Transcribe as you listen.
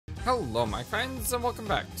Hello my friends, and welcome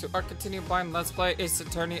back to our continued blind Let's Play Ace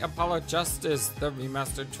Attorney Apollo Justice, the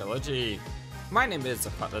Remastered Trilogy. My name is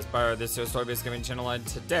FlightlessBird, this is your story-based gaming channel, and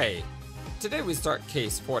today we start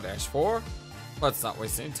case 4-4. Let's not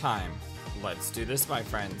waste any time. Let's do this, my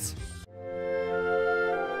friends.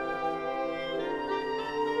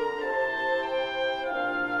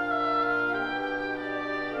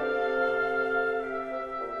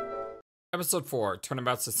 Episode 4,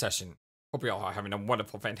 Turnabout Succession. Hope you all are having a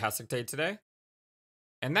wonderful, fantastic day today.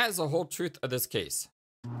 And that is the whole truth of this case.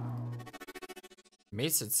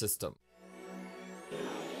 Mason system.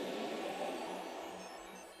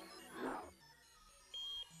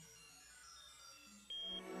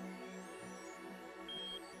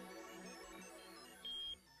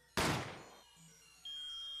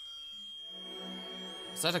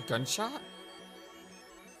 Is that a gunshot?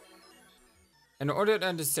 In order to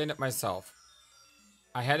understand it myself,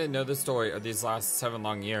 I had to know the story of these last 7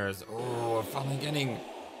 long years. Oh, we're finally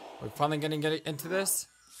getting into this.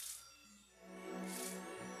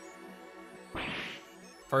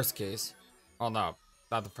 First case. Well, no,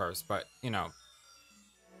 not the first, but you know,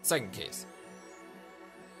 second case.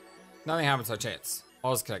 Nothing happens by chance.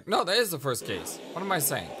 Always connect. No, that is the first case. What am I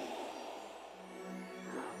saying?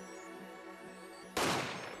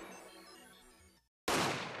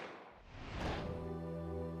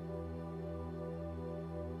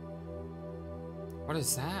 What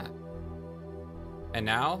is that? And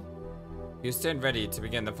now, you stand ready to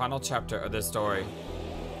begin the final chapter of this story.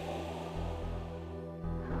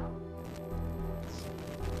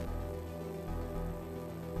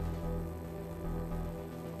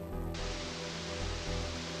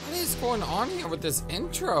 What is going on here with this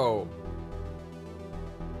intro?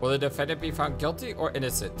 Will the defendant be found guilty or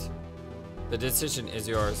innocent? The decision is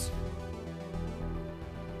yours.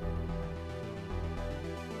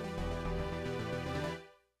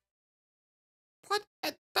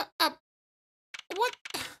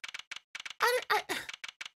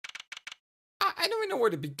 I don't even know where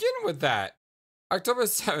to begin with that. October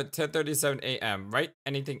 7th, 10:37 a.m. Wright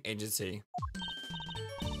Anything Agency.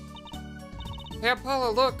 Hey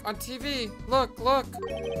Apollo, look on TV. Look.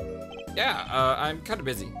 Yeah, I'm kind of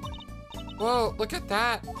busy. Whoa, look at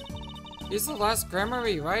that. He's the last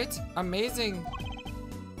Grammary, right? Amazing.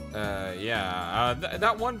 Yeah.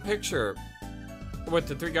 That one picture with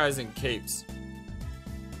the 3 guys in capes.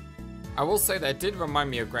 I will say that did remind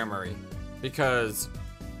me of Grammary because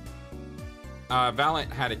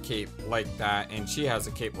Valiant had a cape like that, and she has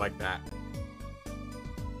a cape like that.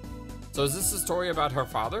 So is this a story about her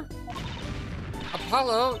father?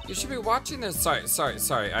 Apollo, you should be watching this.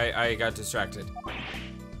 Sorry, I got distracted.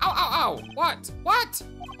 Ow, what?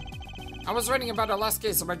 I was writing about our last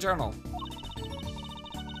case in my journal.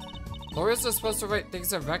 Lawyers are supposed to write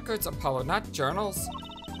things in records, Apollo, not journals.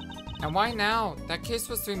 And why now? That case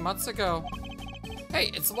was 3 months ago. Hey,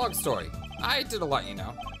 it's a long story. I did a lot, you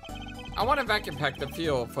know. I want to vacuum pack the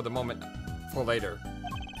feel for the moment for later.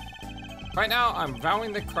 Right now, I'm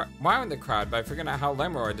wowing the crowd by figuring out how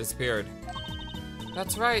Lamroy disappeared.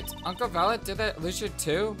 That's right, Uncle Valiant did that illusion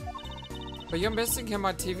too. But you're missing him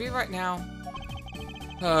on TV right now.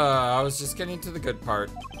 I was just getting to the good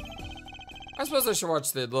part. I suppose I should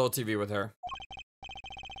watch the little TV with her.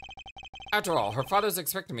 After all, her father's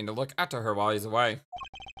expecting me to look after her while he's away.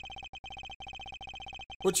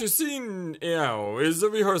 What you're seeing now is a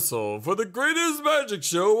rehearsal for the greatest magic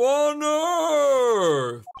show on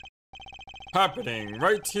Earth! Happening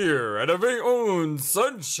right here at our very own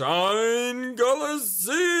Sunshine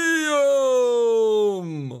Coliseum!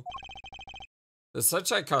 The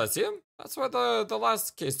Sunshine Coliseum? That's where the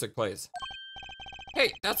last case took place.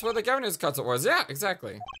 Hey, that's where the governor's concert was. Yeah,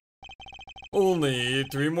 exactly. Only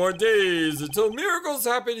 3 more days until miracles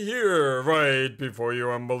happen here, right before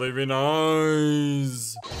your unbelieving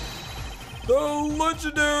eyes. The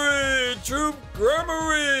legendary troupe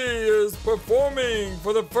Grammary is performing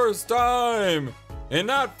for the first time in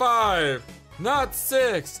not 5, not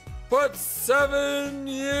 6, but 7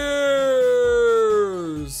 years.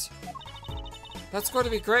 That's going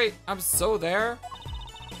to be great. I'm so there.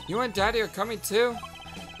 You and Daddy are coming too.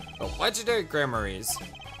 The legendary Grammarys.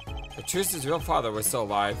 If Truce's real father was still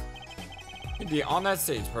alive, he'd be on that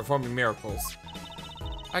stage performing miracles.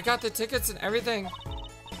 I got the tickets and everything.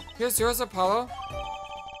 Here's yours, Apollo.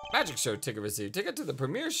 Magic show ticket received. Ticket to the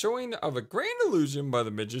premiere showing of A Grand Illusion by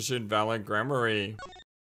the magician Valiant Grammary.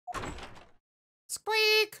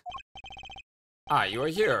 Squeak! Ah, you are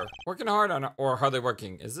here. Working hard on, or hardly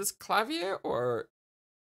working. Is this Clavier or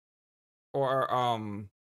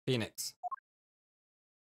Phoenix?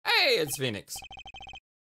 Hey, it's Phoenix.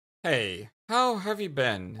 Hey, how have you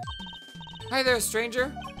been? Hi there,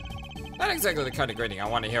 stranger. Not exactly the kind of greeting I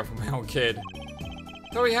want to hear from my own kid.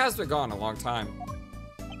 Though he has been gone a long time.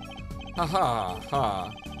 Ha ha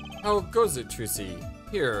ha. How goes it, Trucy?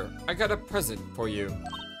 Here, I got a present for you.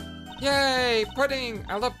 Yay, pudding!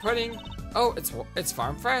 I love pudding. Oh, it's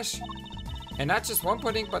farm fresh. And not just one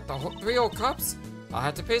pudding, but the whole 3 whole cups? I'll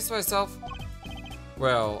have to pace myself.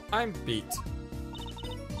 Well, I'm beat.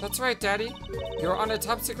 That's right, Daddy. You're on a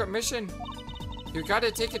top secret mission. You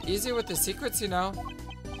gotta take it easy with the secrets, you know.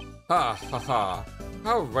 Ha ha ha.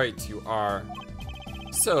 How right you are.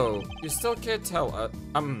 So, you still can't tell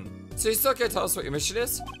so you still can't tell us what your mission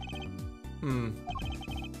is?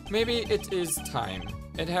 Maybe it is time.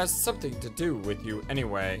 It has something to do with you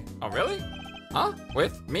anyway. Oh, really? Huh?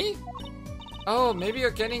 With me? Oh, maybe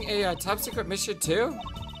you're getting a top secret mission too?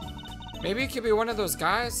 Maybe you could be one of those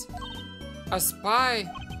guys? A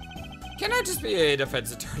spy? Can I just be a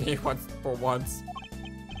defense attorney for once?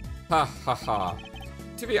 Ha ha ha.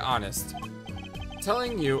 To be honest,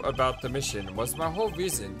 telling you about the mission was my whole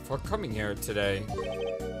reason for coming here today.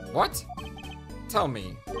 What? Tell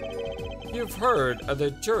me. You've heard of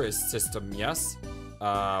the juris system, yes?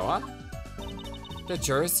 What? The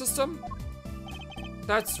juris system?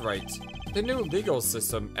 That's right. The new legal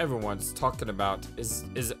system everyone's talking about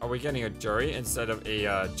are we getting a jury instead of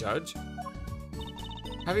a judge?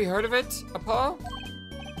 Have you heard of it, Apollo?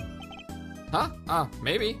 Huh?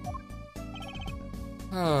 Maybe.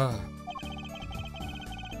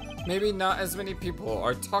 Maybe not as many people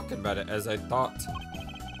are talking about it as I thought.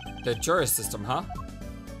 The jury system, huh?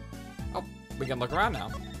 Oh, we can look around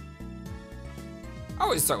now. I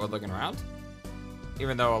always start with looking around.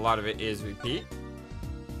 Even though a lot of it is repeat.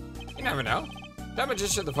 You never know. That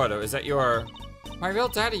magician in the photo, is that your... My real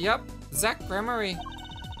daddy, yep. Zach Gramery.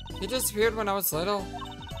 He disappeared when I was little.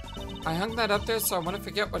 I hung that up there so I wouldn't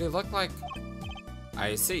forget what he looked like.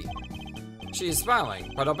 I see. She's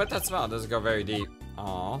smiling, but I'll bet that smile doesn't go very deep.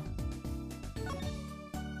 Aww.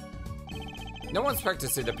 No one's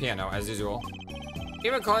practicing the piano, as usual.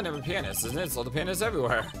 Even calling him a pianist is an insult to pianists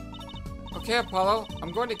everywhere. Okay, Apollo,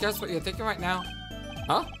 I'm going to guess what you're thinking right now.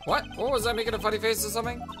 Huh? What? What was I making a funny face or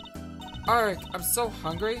something? Ark, I'm so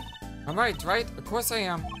hungry. I'm right? Of course I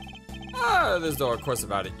am. There's no of course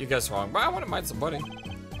about it. You guessed wrong, but I wouldn't mind some pudding.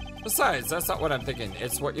 Besides, that's not what I'm thinking.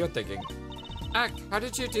 It's what you're thinking. Ak, how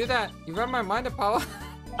did you do that? You read my mind, Apollo.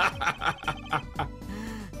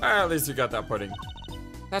 At least you got that pudding.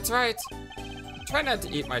 That's right. Try not to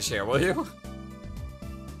eat my share, will you?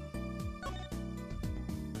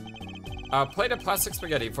 A plate of plastic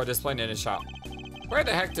spaghetti for displaying in a shop. Where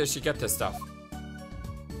the heck does she get this stuff?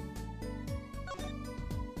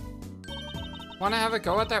 Wanna have a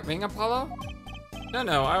go at that ring, Apollo?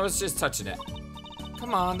 No, I was just touching it.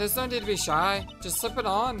 Come on, there's no need to be shy. Just slip it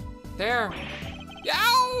on. There.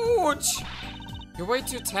 Ouch! You're way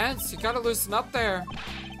too tense. You gotta loosen up there.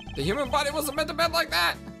 The human body wasn't meant to bend like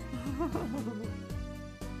that.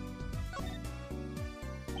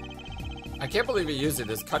 I can't believe you used it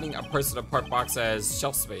as cutting a person apart box as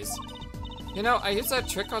shelf space. You know, I used that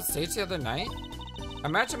trick on stage the other night.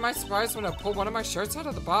 Imagine my surprise when I pulled one of my shirts out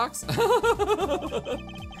of the box.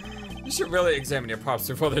 You should really examine your props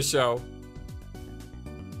before the show.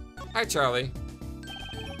 Hi, Charlie.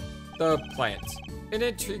 The plant. It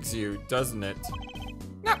intrigues you, doesn't it?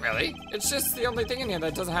 Not really. It's just the only thing in here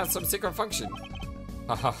that doesn't have some secret function.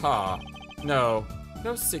 Ha ha ha. No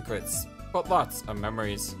secrets, but lots of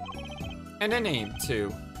memories. And a name,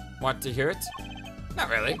 too. Want to hear it? Not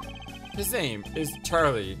really. His name is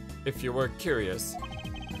Charlie, if you were curious.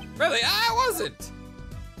 Really? I wasn't!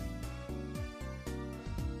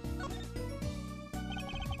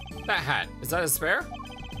 That hat, is that a spare?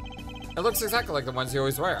 It looks exactly like the ones you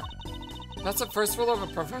always wear. That's the first rule of a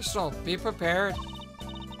professional. Be prepared.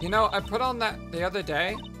 You know, I put on that the other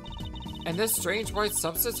day, and this strange white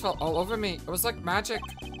substance fell all over me. It was like magic.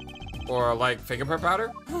 Or like fingerprint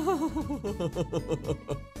powder?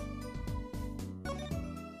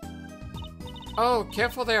 Oh,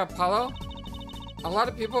 careful there, Apollo. A lot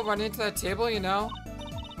of people run into that table, you know.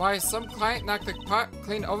 Why, some client knocked the pot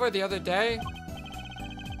clean over the other day.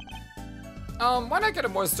 Why not get a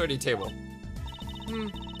more sturdy table?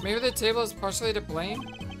 Maybe the table is partially to blame?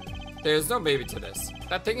 There's no maybe to this.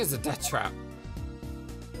 That thing is a death trap.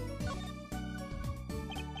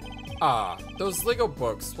 Ah, those Lego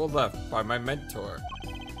books were left by my mentor.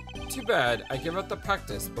 Too bad I gave up the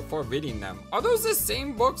practice before reading them. Are those the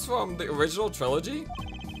same books from the original trilogy?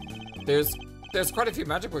 There's quite a few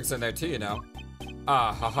magic books in there too, you know.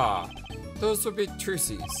 Ah, haha. Those would be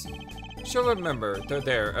Trucy's. She'll remember they're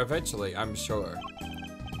there eventually, I'm sure.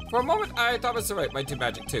 For a moment, I thought Mr. Wright might do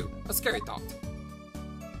magic too. A scary thought.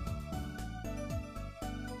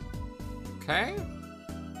 Okay.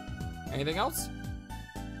 Anything else?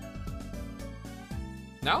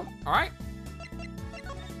 No? Alright.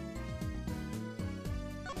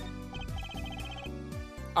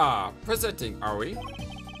 Presenting, are we?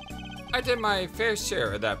 I did my fair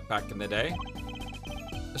share of that back in the day.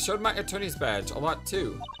 I showed my attorney's badge a lot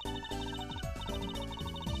too.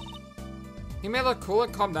 He may look cool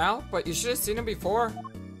and calm now, but you should have seen him before.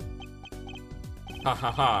 Ha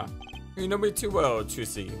ha ha. You know me too well,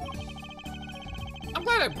 Trucy. I'm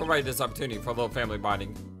glad I provided this opportunity for a little family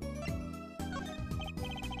bonding.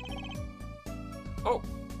 Oh.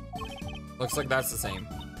 Looks like that's the same.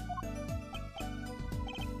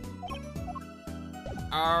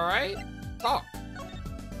 Alright. Talk.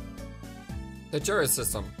 The jury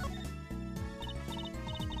system.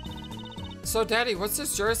 So, Daddy, what's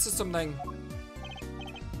this jury system thing?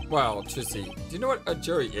 Well, Trucy, do you know what a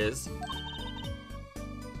jury is?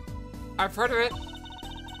 I've heard of it.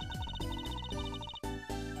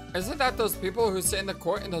 Isn't that those people who sit in the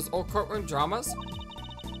court in those old courtroom dramas?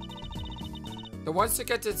 The ones who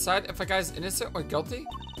get to decide if a guy's innocent or guilty?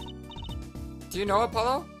 Do you know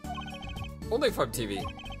Apollo? Only from TV.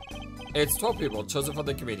 It's 12 people chosen from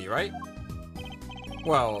the committee, right?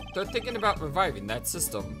 Well, they're thinking about reviving that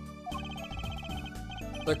system.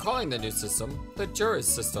 They're calling the new system the jury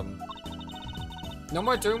system. No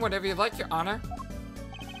more doing whatever you like, Your Honor.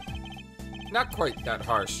 Not quite that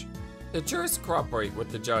harsh. The jurors cooperate with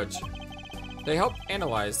the judge. They help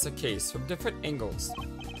analyze the case from different angles.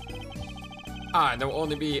 And there will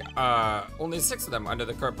only be only 6 of them under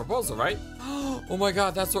the current proposal, right? Oh my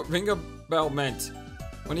god, that's what Ring a Bell meant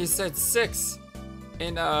when he said 6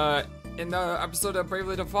 in the episode of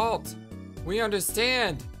Bravely Default. We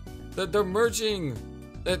understand that they're merging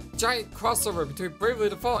the giant crossover between Bravely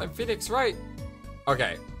Default and Phoenix Wright.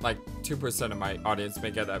 Okay, like 2% of my audience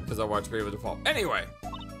may get that because I watch Bravely Default. Anyway.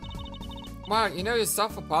 Wow, you know your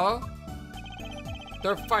stuff, Apollo?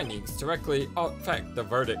 Their findings directly affect the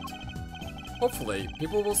verdict. Hopefully,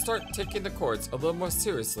 people will start taking the courts a little more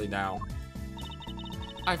seriously now.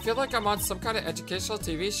 I feel like I'm on some kind of educational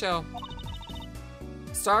TV show.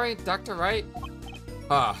 Starring Dr. Wright.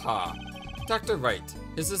 Aha. Dr. Wright,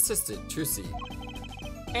 his assistant, Trucy.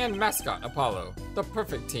 And mascot, Apollo. The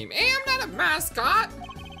perfect team. Hey, I'm not a mascot!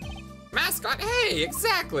 Mascot? Hey,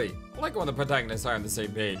 exactly! I like when the protagonists are on the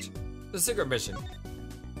same page. The secret mission.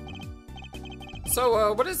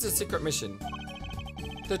 So, what is the secret mission?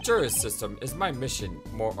 The jury system is my mission,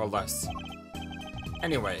 more or less.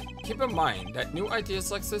 Anyway, keep in mind that new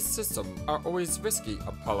ideas like this system are always risky,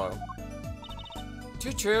 Apollo.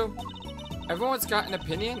 Too true. Everyone's got an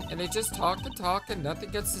opinion and they just talk and nothing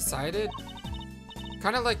gets decided.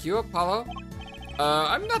 Kinda like you, Apollo.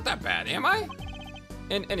 I'm not that bad, am I?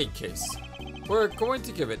 In any case, we're going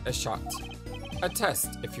to give it a shot. A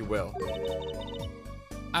test, if you will.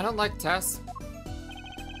 I don't like tests.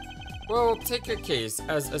 We'll take your case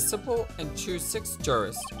as a simple and choose 6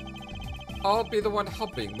 jurors. I'll be the one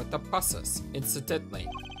helping with the process, incidentally.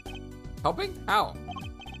 Helping? How?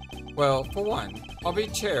 Well, for one, I'll be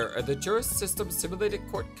chair of the Jury System Simulated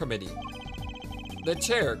Court Committee. The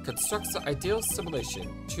chair constructs the ideal simulation,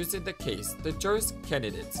 choosing the case, the jurors'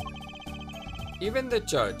 candidates, even the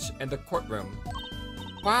judge and the courtroom.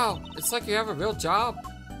 Wow, it's like you have a real job.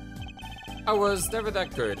 I was never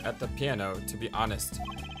that good at the piano, to be honest.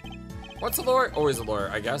 What's a lawyer? Always a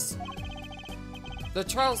lawyer, I guess. The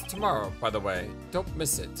trial's tomorrow, by the way. Don't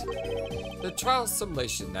miss it. The trial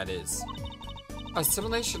simulation, that is. A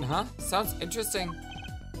simulation, huh? Sounds interesting.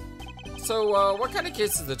 So, what kind of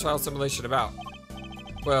case is the trial simulation about?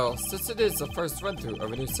 Well, since it is the first run-through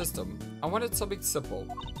of a new system, I wanted something simple.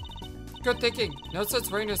 Good thinking. No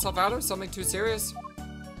sense wearing yourself out or something too serious.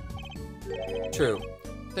 True.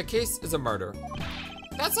 The case is a murder.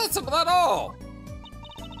 That's not simple at all!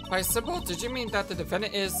 By simple, did you mean that the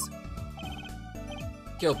defendant is...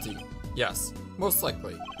 guilty? Yes, most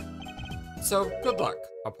likely. So, good luck,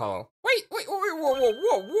 Apollo. Wait,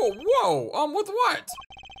 whoa, with what?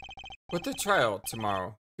 With the trial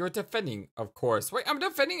tomorrow. You're defending, of course. Wait, I'm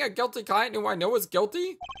defending a guilty client who I know is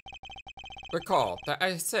guilty? Recall that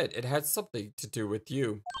I said it had something to do with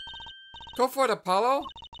you. Go for it, Apollo.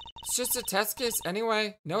 It's just a test case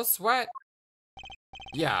anyway, no sweat.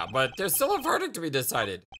 Yeah, but there's still a verdict to be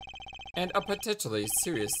decided. And a potentially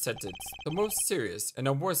serious sentence. The most serious in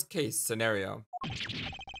a worst case scenario.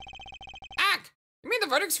 Ack! You mean the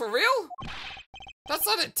verdict's for real? That's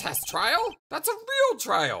not a test trial. That's a real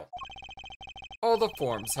trial. All the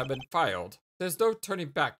forms have been filed. There's no turning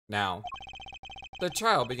back now. The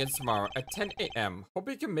trial begins tomorrow at 10 a.m. Hope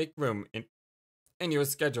you can make room in your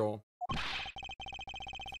schedule. Why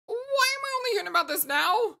am I only hearing about this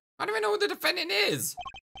now? I don't even know who the defendant is.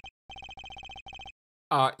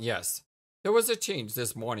 Yes. There was a change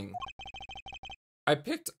this morning. I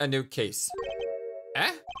picked a new case.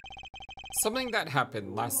 Eh? Something that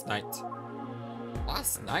happened last night.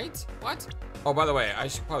 Last night? What? Oh, by the way, I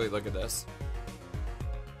should probably look at this.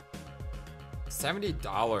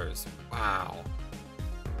 $70. Wow.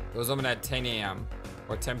 It was open at 10 a.m.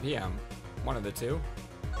 or 10 p.m. One of the two.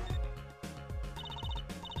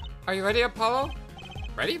 Are you ready, Apollo?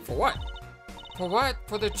 Ready? For what? For what?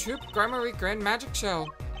 For the Troop Gramarye Grand Magic Show.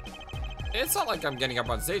 It's not like I'm getting up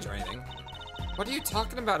on stage or anything. What are you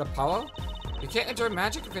talking about, Apollo? You can't enjoy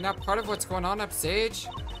magic if you're not part of what's going on upstage.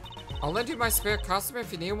 I'll lend you my spare costume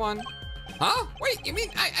if you need one. Huh? Wait, you mean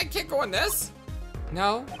I can't go on this?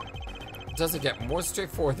 No. It doesn't get more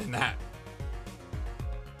straightforward than that.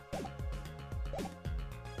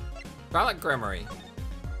 Violet Gramarye.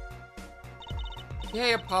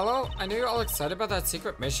 Yay, Apollo. I know you're all excited about that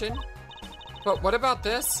secret mission. But what about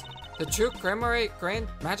this? The Troop Gramarye Grand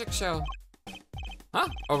Magic Show. Huh?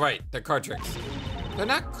 Oh, right. They're card tricks. They're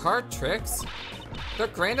not card tricks. They're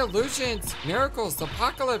grand illusions, miracles,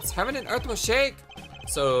 apocalypse, heaven and earth will shake.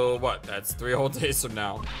 So what? That's 3 whole days from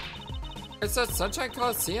now. It's at Sunshine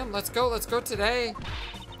Coliseum. Let's go today.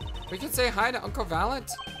 We can say hi to Uncle Valent.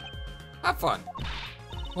 Have fun.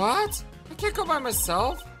 What? I can't go by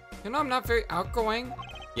myself. You know I'm not very outgoing.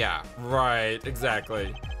 Yeah, right,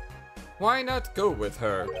 exactly. Why not go with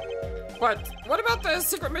her? But what about the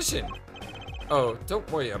secret mission? Oh, don't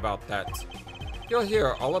worry about that. You'll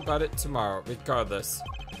hear all about it tomorrow, regardless.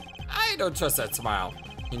 I don't trust that smile.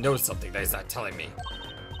 He knows something that he's not telling me.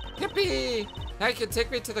 Yippee! Now you can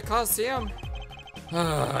take me to the Coliseum.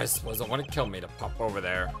 I suppose I want to kill me to pop over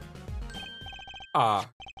there. Ah,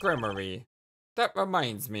 Gramarye. That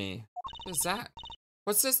reminds me. What is that?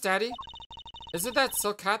 What's this, Daddy? Isn't that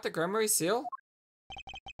silk hat the Gramarye seal?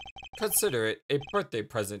 Consider it a birthday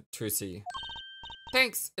present, Trucy.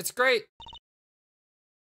 Thanks, it's great.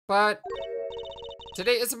 But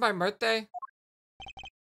today isn't my birthday.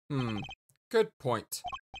 Good point.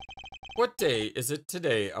 What day is it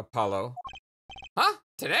today, Apollo? Huh?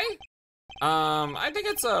 Today? I think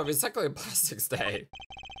it's a Recycle Your Plastics Day.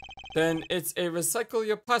 Then it's a Recycle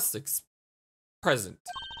Your Plastics present.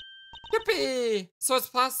 Yippee! So it's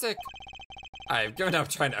plastic. I've given up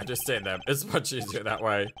trying to understand them. It's much easier that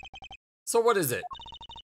way. So what is it?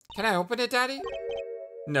 Can I open it, Daddy?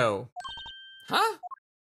 No. Huh?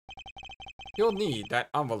 You'll need that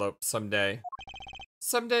envelope someday.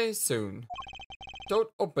 Someday soon. Don't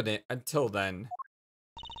open it until then.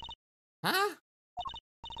 Huh?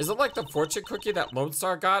 Is it like the fortune cookie that Lone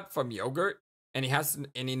Star got from Yogurt? And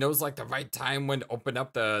he knows like the right time when to open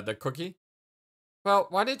up the cookie? Well,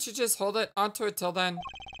 why didn't you just hold it onto it till then?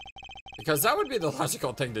 Because that would be the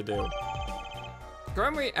logical thing to do.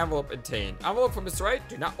 Gramarye envelope obtained. Envelope from Mr. Wright.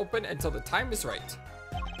 Do not open until the time is right.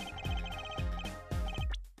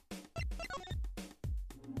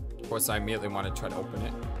 Of course, I immediately want to try to open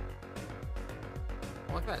it.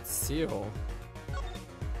 Oh, look at that seal.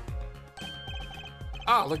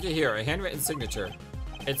 Ah, looky here. A handwritten signature.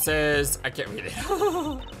 It says... I can't read it.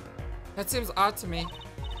 That seems odd to me.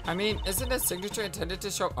 I mean, isn't a signature intended to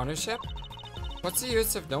show ownership? What's the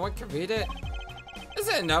use if no one can read it? Is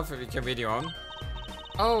it enough if you can read your own?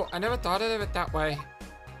 Oh, I never thought of it that way.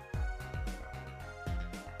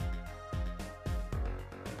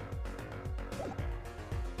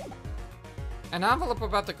 An envelope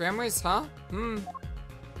about the Gramaryes, huh?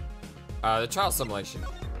 The trial simulation.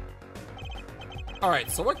 Alright,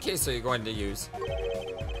 so what case are you going to use?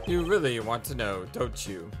 You really want to know, don't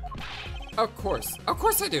you? Of course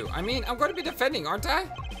I do. I mean, I'm going to be defending, aren't I?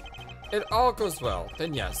 It all goes well,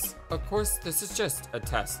 then yes. Of course, this is just a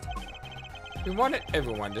test. We wanted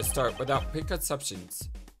everyone to start without preconceptions.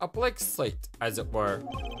 A blank slate, as it were.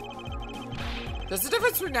 There's a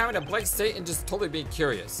difference between having a blank slate and just totally being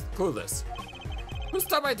curious, clueless. Whose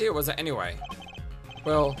dumb idea was it anyway?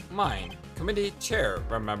 Well, mine. Committee chair,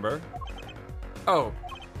 remember? Oh.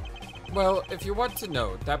 Well, if you want to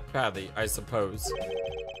know that badly, I suppose.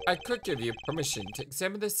 I could give you permission to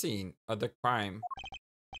examine the scene of the crime.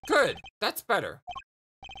 Good, that's better.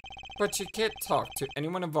 But you can't talk to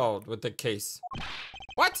anyone involved with the case.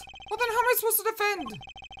 What? Well then how am I supposed to defend?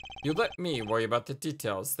 You let me worry about the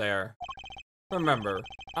details there. Remember,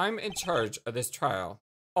 I'm in charge of this trial.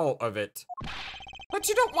 All of it. But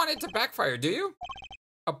you don't want it to backfire, do you?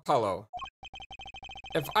 Apollo.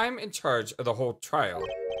 If I'm in charge of the whole trial,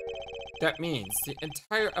 that means the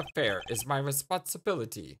entire affair is my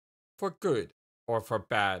responsibility, for good or for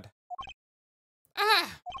bad.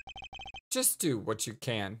 Just do what you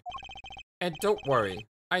can. And don't worry,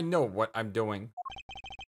 I know what I'm doing.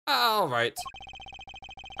 Alright.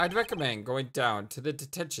 I'd recommend going down to the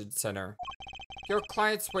detention center. Your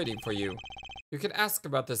client's waiting for you. You can ask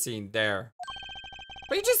about the scene there.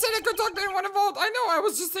 But you just said I could talk to anyone involved! I know, I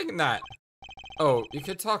was just thinking that! Oh, you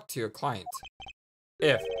could talk to your client.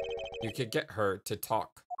 If you could get her to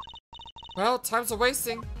talk. Well, time's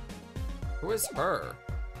a-wasting. Who is her?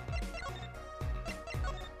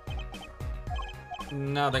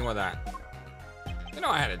 Nothing with that. You know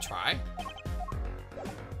I had to try.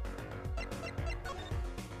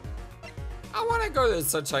 I want to go to the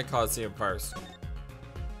Sunshine Coliseum first.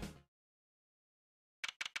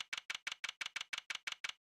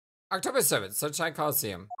 October 7th, Sunshine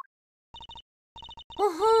Coliseum.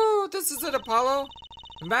 Woohoo! This is it, Apollo!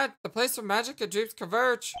 The place where magic and dreams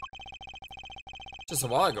converge. Just a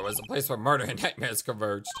while ago, it was the place where murder and nightmares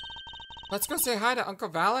converged. Let's go say hi to Uncle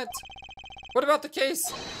Valent. What about the case?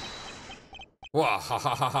 Wah ha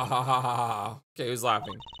ha ha ha ha ha ha. Okay, who's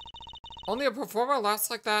laughing? Only a performer laughs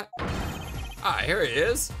like that? Ah, here he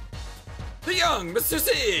is. The young Mr.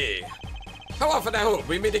 C! How often I hope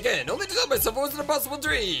we meet again, only to tell myself it was an impossible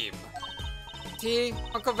dream! T,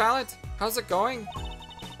 Uncle Valent, how's it going?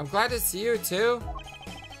 I'm glad to see you too.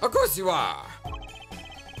 Of course you are!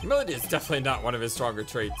 Humility is definitely not one of his stronger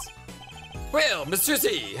traits. Well, Mr.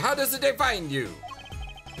 C, how does the day find you?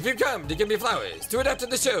 If you come to give me flowers, do it after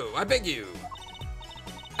the show, I beg you.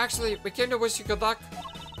 Actually, we came to wish you good luck.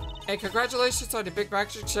 And congratulations on the big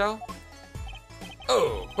magic show.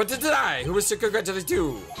 Oh, but it is I who wish to congratulate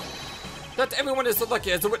you. Not everyone is so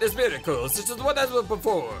lucky as to witness miracles, such as the one I was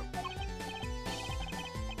before.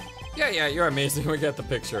 Yeah, you're amazing. We get the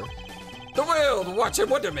picture. The world will watch in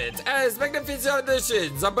wonderment as magnificent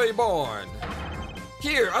additions are reborn.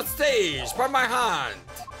 Here on stage, by my hand.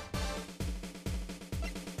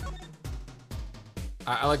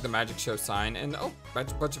 I like the magic show sign, and oh,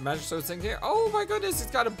 bunch of magic show things here. Oh my goodness, he's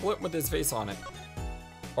got a blimp with his face on it.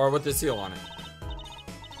 Or with his seal on it.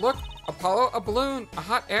 Look, Apollo, a balloon, a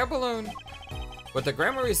hot air balloon. With the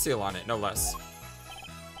Grand Marie seal on it, no less.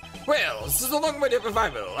 Well, this is a long-awaited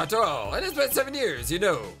revival, after all. It has been 7 years, you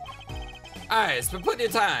know. I spent plenty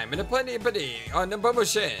of time and plenty of money on the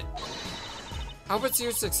promotion. How was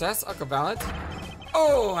your success, Uncle Valent?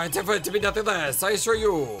 Oh, I endeavor to be nothing less, I assure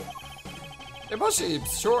you. They're mostly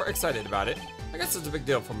sure excited about it. I guess it's a big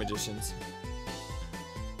deal for magicians.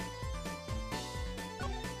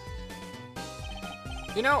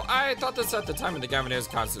 You know, I thought this at the time of the Gaviniers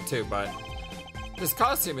concert too, but this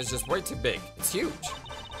costume is just way too big. It's huge.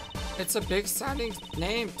 It's a big sounding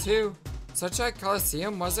name too. Sunshine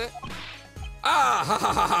Coliseum, was it? Ah ha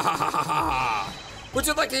ha ha ha ha ha ha! Would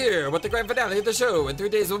you like to hear what the grand finale of the show in 3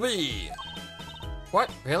 days will be? What?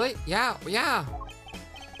 Really? Yeah.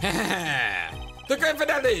 The grand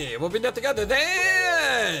finale will be nothing other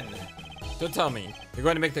than... Don't tell me. You're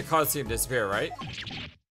going to make the Coliseum disappear, right?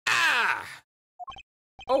 Ah!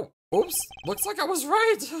 Oh, oops. Looks like I was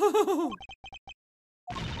right.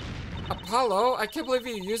 Apollo, I can't believe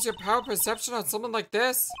you used your power perception on someone like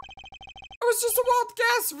this. It was just a wild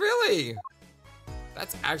guess, really.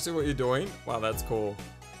 That's actually what you're doing? Wow, that's cool.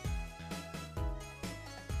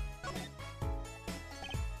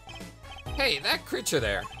 Hey, that creature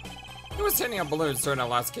there. He was sending out balloons during our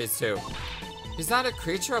last case too. He's not a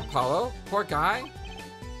creature, Apollo? Poor guy?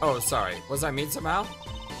 Oh, sorry. Was I mean somehow?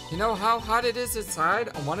 You know how hot it is inside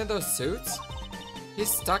on one of those suits? He's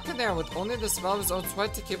stuck in there with only the smell of his own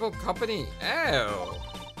sweat to keep him company. Ew.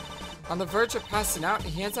 On the verge of passing out,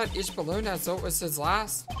 he hands out each balloon as though it was his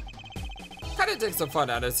last. Kinda takes some fun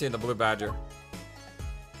out of seeing the blue badger.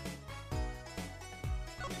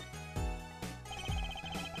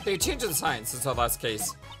 They changed the sign since our last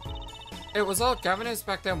case. It was all governors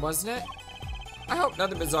back then, wasn't it? I hope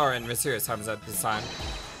nothing bizarre and mysterious happens at this time.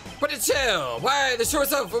 But it shall! Why, the show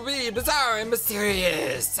itself will be bizarre and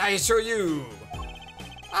mysterious, I assure you!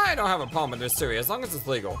 I don't have a problem with mystery as long as it's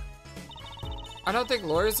legal. I don't think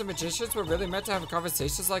lawyers and magicians were really meant to have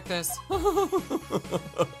conversations like this.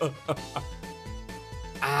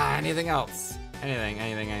 Anything else? Anything.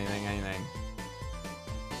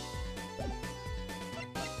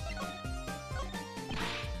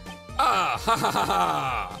 Ah, ha ha ha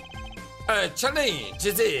ha! A challenge,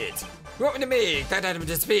 is it? You want me to make that item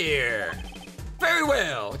disappear? Very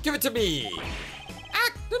well, give it to me!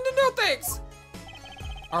 No, thanks!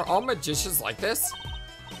 Are all magicians like this?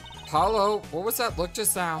 Apollo, what was that look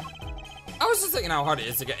just now? I was just thinking how hard it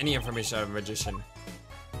is to get any information out of a magician.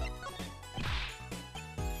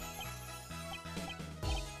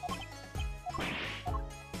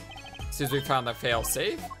 Since we found that fail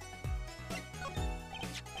safe.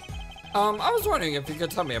 I was wondering if you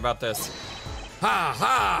could tell me about this. Ha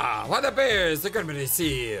ha! Why the bears? They're gonna be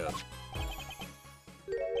sealed.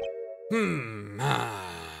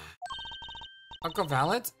 Uncle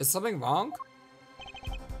Valent, is something wrong?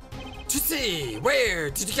 Trissy, where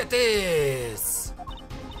did you get this?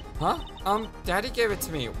 Huh? Daddy gave it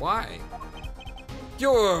to me. Why?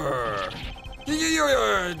 Your daddy!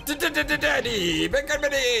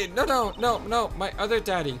 No, my other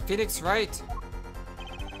daddy, Phoenix Wright.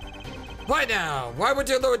 Why now? Why would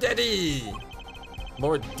your Lord Daddy?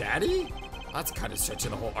 Lord Daddy? That's kind of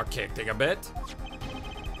stretching the whole archaic thing a bit.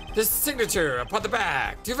 This signature upon the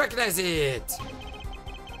back, do you recognize it?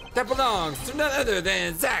 That belongs to none other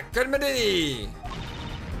than Zach Goodman.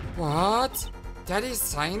 What? Daddy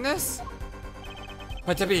signed this?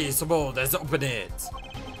 But to be so bold as to open it.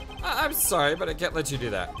 I'm sorry, but I can't let you do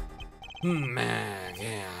that.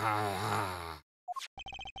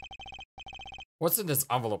 What's in this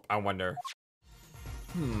envelope, I wonder?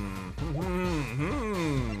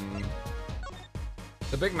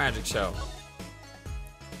 The Big Magic Show.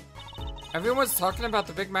 Everyone's talking about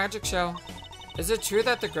the Big Magic Show. Is it true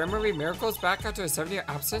that the Grammary Miracle is back after a 7-year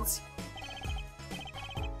absence?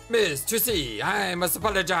 Miss Trissy, I must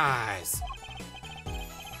apologize.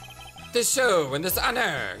 This show and this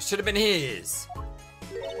honor should have been his.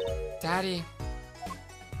 Daddy.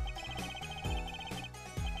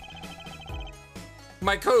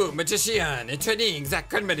 My co-magician in training, Zach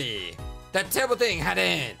Goodman. That terrible thing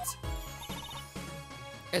hadn't.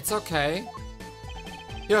 It's okay.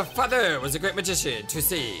 Your father was a great magician,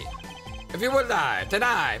 Trissy. If you were alive, then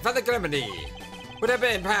I, Father Goodman, would have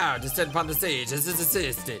been proud to stand upon the stage as his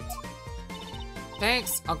assistant.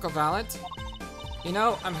 Thanks, Uncle Valent. You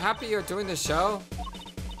know, I'm happy you're doing the show.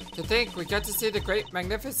 To think we get to see the great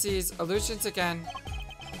Magnifice's illusions again.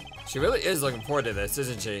 She really is looking forward to this,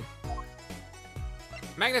 isn't she?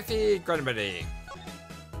 Magnifi Goodman.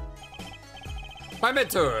 My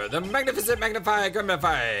mentor, the magnificent Magnify Goodman,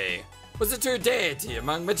 was a true deity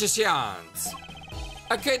among magicians.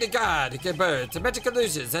 A created god who gave birth to magic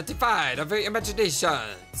illusions that defied our very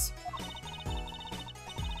imaginations.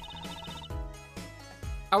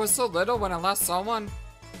 I was so little when I last saw one,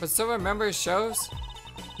 but still remember his shows.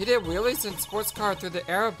 He did wheelies in sports car through the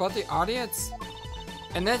air above the audience,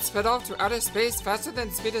 and then sped off to outer space faster than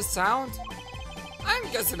the speed of sound.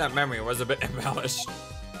 I'm guessing that memory was a bit embellished.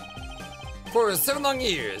 For 7 long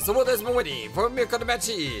years, the world has been waiting for a miracle to match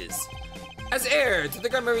his. As heir to the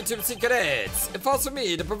Grammary Gypsy Cadets, it falls for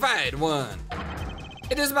me to provide one.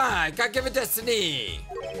 It is my God-given destiny.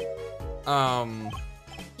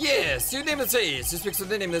 Yes, you nameless face who speaks with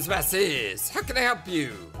the nameless masses. How can I help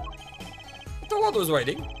you? The world was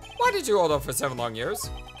waiting. Why did you hold off for 7 long years?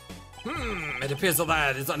 It appears the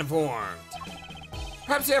lad is uninformed.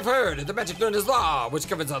 Perhaps you have heard of the magic known as law, which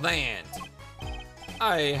governs our land.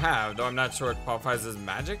 I have, though I'm not sure it qualifies as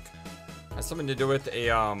magic. It has something to do with a,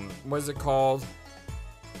 what is it called?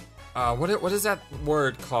 What is that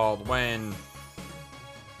word called when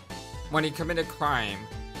you commit a crime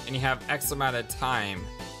and you have X amount of time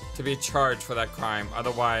to be charged for that crime,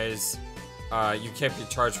 otherwise you can't be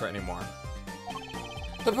charged for it anymore.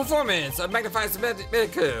 The performance of Magnify's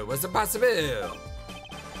Miracle was impossible.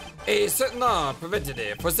 A certain law prevented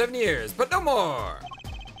it for 7 years, but no more.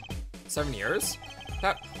 7 years?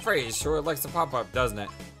 That phrase sure likes to pop up, doesn't it?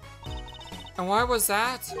 And why was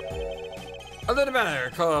that? A little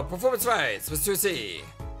matter called performance rights was to see.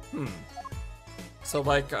 So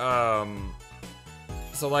like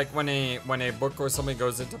when a book or something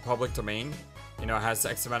goes into public domain, you know, it has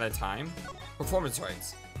X amount of time. Performance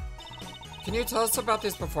rights. Can you tell us about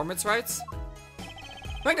these performance rights?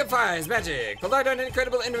 Magnifies magic relied on an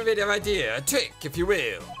incredible innovative idea, a trick, if you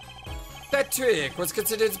will. That trick was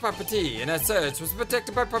considered property and as such was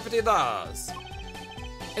protected by property laws.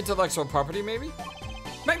 Intellectual property, maybe?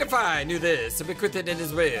 Magnify knew this and bequeathed it in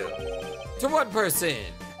his will. To one person.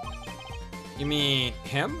 You mean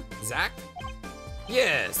him? Zach?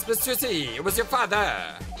 Yes, Mr. C, it was your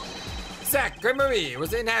father. Zach Gregory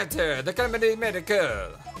was the inheritor of the Grammary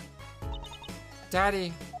Miracle.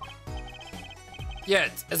 Daddy.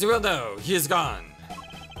 Yet, as you well know, he is gone.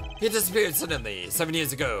 He disappeared suddenly 7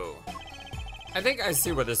 years ago. I think I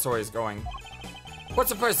see where this story is going.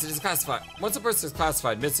 Once a person is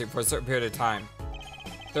classified missing for a certain period of time,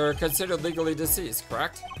 they're considered legally deceased,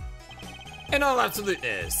 correct? In all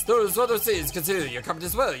absoluteness, those well-deceased consider your comment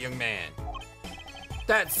as well, young man.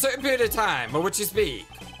 That certain period of time of which you speak.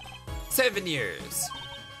 7 years.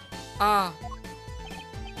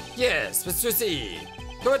 Yes, Mr. C.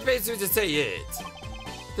 Though it pains me to say it.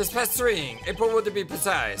 This past spring, April 1 to be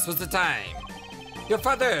precise, was the time. Your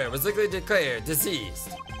father was legally declared deceased.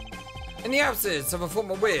 In the absence of a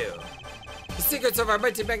formal will, The secrets of our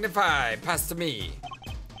mighty Magnify passed to me.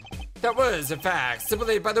 That was, in fact,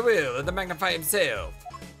 stipulated by the will of the Magnify himself.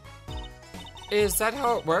 Is that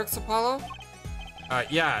how it works, Apollo?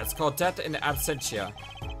 Yeah, it's called death in absentia.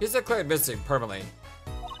 He's declared missing permanently.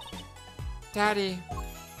 Daddy.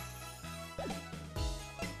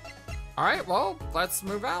 Alright, well, let's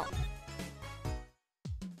move out.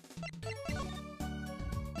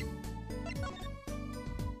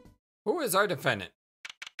 Who is our defendant?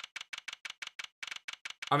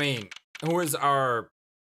 I mean, who is our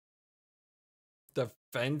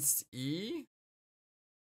defense-e?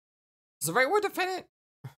 Is the right word defendant?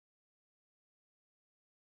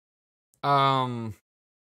 I'm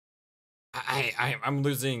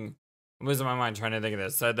losing my mind trying to think of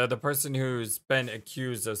this. The person who's been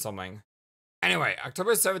accused of something. Anyway,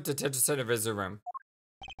 October 7th, detention center visitor room.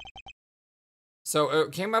 So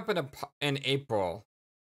it came up in April,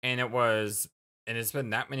 and it's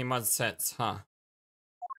been that many months since, huh?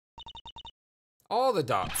 All the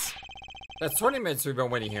dots. That's 20 minutes we've been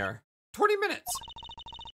waiting here. 20 minutes!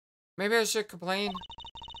 Maybe I should complain.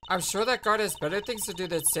 I'm sure that guard has better things to do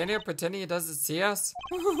than stand here pretending he doesn't see us.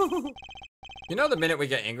 You know, the minute we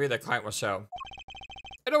get angry, the client will show.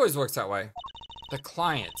 It always works that way. The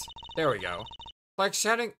client. There we go. Like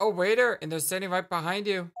shouting, "Oh, waiter," and they're standing right behind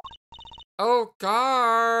you. Oh,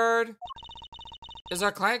 guard. Is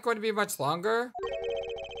our client going to be much longer?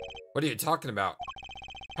 What are you talking about?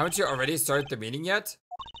 Haven't you already started the meeting yet?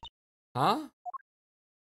 Huh?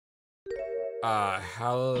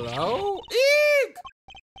 Hello? Eek!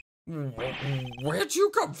 Where'd you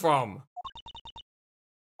come from?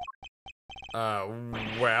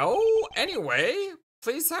 Well, anyway,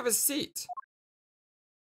 please have a seat.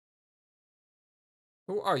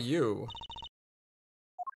 Who are you?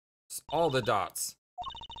 It's all the dots.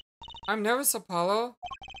 I'm nervous, Apollo.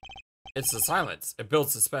 It's the silence. It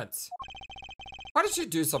builds suspense. Why don't you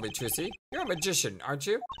do something, Tracy? You're a magician, aren't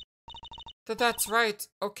you? That's right.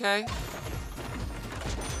 Okay.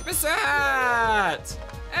 Mr. Hat!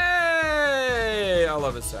 Hey! I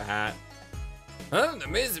love Mr. Hat. Huh?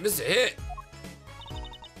 Amazing Mr. Hit.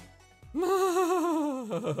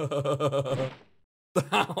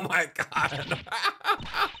 Oh my god.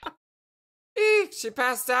 Eek, she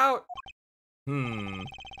passed out.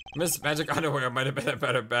 Miss Magic Underwear might have been a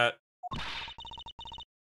better bet.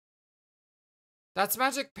 That's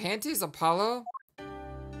Magic Panties, Apollo?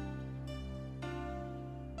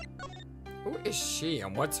 Who is she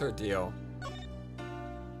and what's her deal?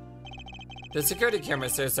 The security camera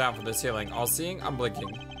stares down from the ceiling, all seeing,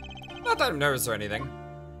 unblinking. Not that I'm nervous or anything.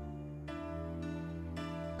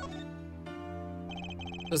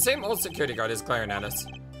 The same old security guard is glaring at us.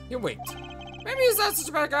 He winked. Maybe he's not such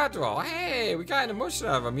a bad guy after all. Hey, we got an emotion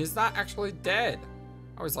out of him. He's not actually dead.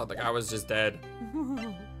 I always thought the guy was just dead.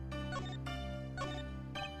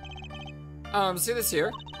 See this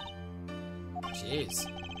here? Jeez.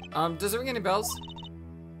 Does it ring any bells?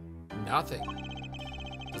 Nothing.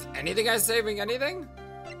 Does anything I say ring anything?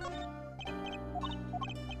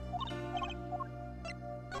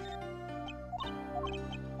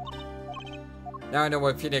 Now I know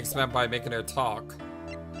what Phoenix meant by making her talk.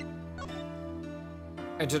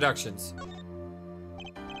 Introductions.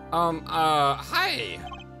 Hi!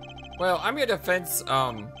 Well, I'm your defense,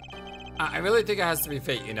 I really think it has to be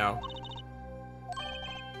fate, you know.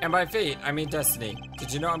 And by fate, I mean destiny.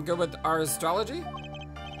 Did you know I'm good with our astrology?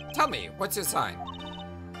 Tell me, what's your sign?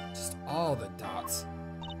 Just all the dots.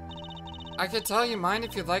 I could tell you mine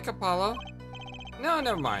if you'd like, Apollo. No,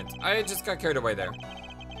 never mind. I just got carried away there.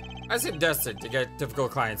 I seem destined to get difficult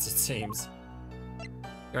clients, it seems.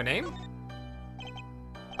 Your name?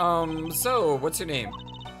 So, what's your name?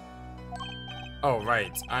 Oh,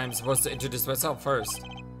 right. I'm supposed to introduce myself first.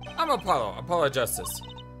 I'm Apollo, Apollo Justice.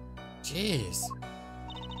 Jeez.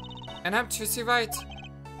 And I'm Tracy Wright.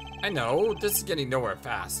 I know, this is getting nowhere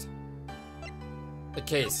fast. The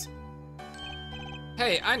case.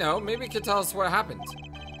 Hey, I know, maybe you could tell us what happened.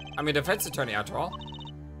 I'm a defense attorney after all.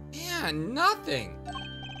 Yeah, nothing.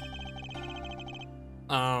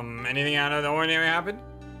 Anything out of the ordinary happened?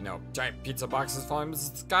 You know, giant pizza boxes falling from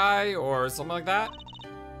the sky or something like that?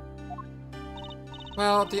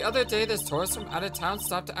 Well, the other day this tourist from out of town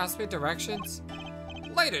stopped to ask me directions.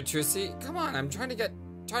 Later, Tracy. Come on, I'm trying to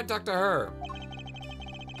talk to her.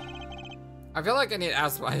 I feel like I need to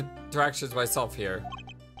ask my directions myself here.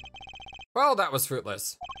 Well, that was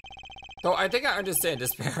fruitless. Though I think I understand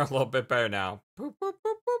despair a little bit better now. Boo, boo,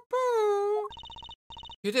 boo, boo, boo.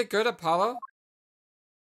 You did good, Apollo.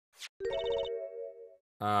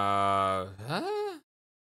 Huh?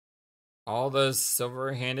 All the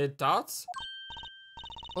silver-handed dots?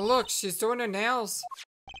 Oh, look, she's doing her nails.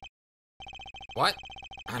 What?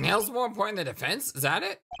 Are nails more important than defense? Is that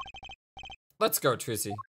it? Let's go,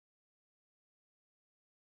 Tracy.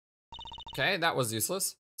 Okay, that was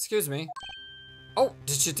useless. Excuse me. Oh,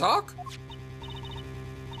 did she talk?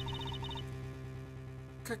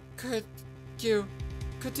 Could you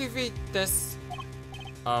read this?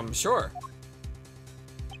 Sure.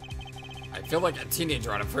 I feel like a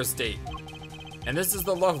teenager on a first date. And this is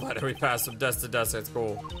the love letter we passed from desk to desk at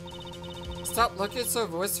school. Stop looking so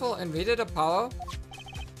wistful and read it, Apollo.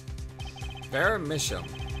 Vera Misham.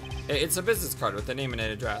 It's a business card with a name and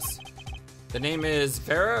an address. The name is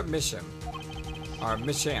Vera Misham. Or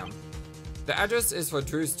Misham. The address is for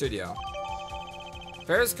Drew's studio.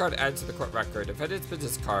 Vera's card added to the court record. If it's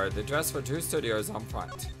business card, the address for Drew's studio is on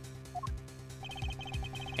front.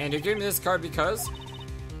 And you're giving me this card because?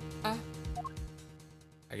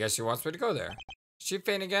 I guess she wants me to go there. Is she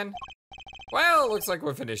faint again? Well, looks like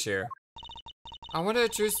we're finished here. I wonder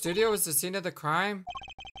if Drew's studio was the scene of the crime.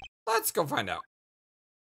 Let's go find out.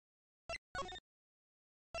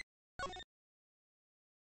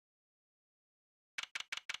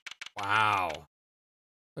 Wow.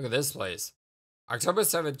 Look at this place. October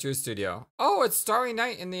 7th, Drew's studio. Oh, it's Starry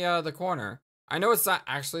Night in the corner. I know it's not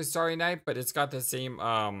actually Starry Night, but it's got the same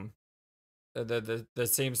the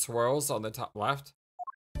same swirls on the top left.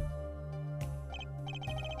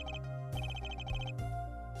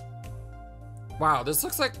 Wow, this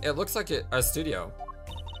looks like a studio.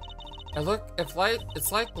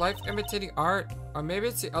 It's like life imitating art, or maybe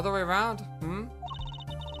it's the other way around.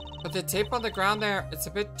 But the tape on the ground there, it's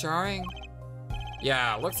a bit jarring.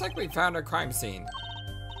 Yeah, looks like we found a crime scene.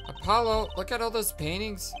 Apollo, look at all those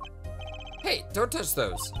paintings. Hey, don't touch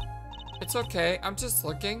those. It's okay, I'm just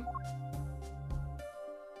looking.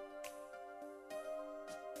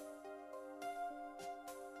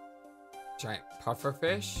 Giant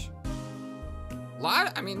pufferfish.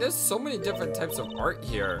 I mean, there's so many different types of art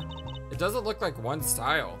here. It doesn't look like one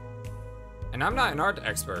style. And I'm not an art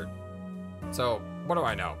expert. So, what do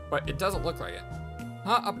I know? But it doesn't look like it.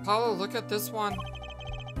 Huh, Apollo, look at this one.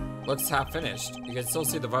 Looks half finished. You can still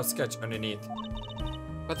see the rough sketch underneath.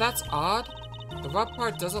 But that's odd. The rough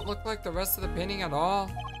part doesn't look like the rest of the painting at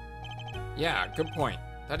all. Yeah, good point.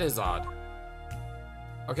 That is odd.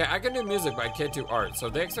 Okay, I can do music, but I can't do art. So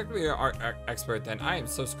if they expect me to be an art expert, then I am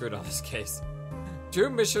so screwed on this case. Drew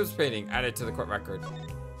Misham's painting added to the court record.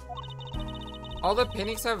 All the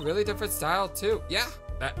paintings have really different style too. Yeah,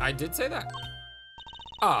 I did say that.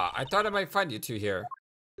 Ah, I thought I might find you two here.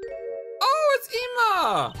 Oh, it's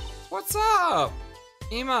Ima! What's up?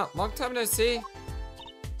 Ima, long time no see.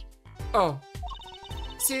 Oh,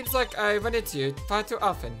 seems like I run into you far too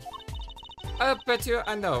often. I bet you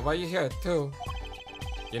I know why you're here too.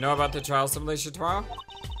 You know about the trial simulation tomorrow?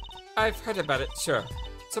 I've heard about it, sure.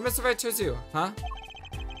 So Mr. Wright chose you, huh?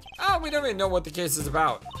 Oh, we don't even know what the case is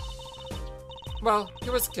about. Well, he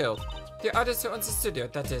was killed. The artist who owns the studio,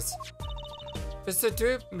 that is. Mr.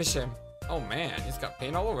 Drew Misham. Oh man, he's got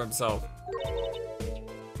paint all over himself.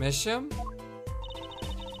 Misham?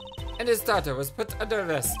 And his daughter was put under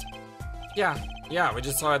arrest. Yeah, we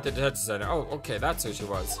just saw her at the detention center. Oh, okay, that's who she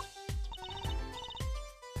was.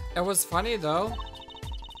 It was funny though.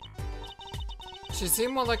 She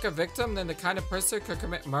seemed more like a victim than the kind of person who could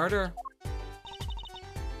commit murder.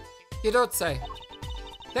 You don't say.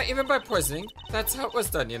 Not even by poisoning. That's how it was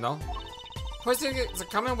done, you know. Poisoning is a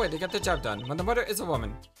common way to get the job done when the murder is a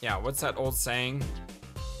woman. Yeah, what's that old saying?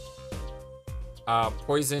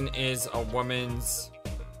 Poison is a woman's...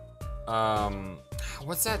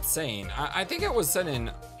 what's that saying? I think it was said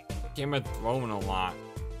in Game of Thrones a lot.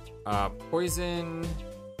 Poison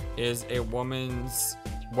is a woman's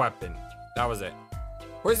weapon. That was it.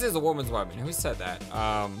 Poison is a woman's weapon. Who said that?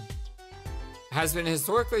 Has been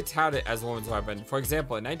historically touted as a woman's weapon. For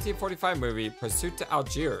example, in 1945 movie Pursuit to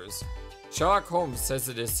Algiers, Sherlock Holmes says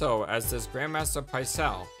it is so, as does Grandmaster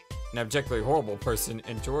Pycelle, an objectively horrible person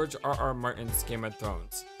in George R.R. Martin's Game of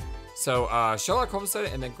Thrones. So Sherlock Holmes said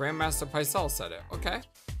it, and then Grandmaster Pycelle said it. Okay,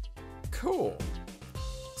 cool.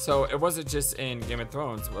 So it wasn't just in Game of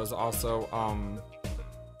Thrones. It was also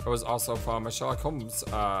from a Sherlock Holmes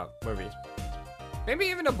movie. Maybe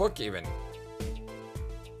even a book even.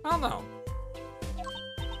 I don't know.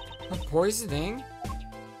 A poisoning?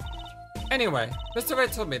 Anyway, Mr. Wright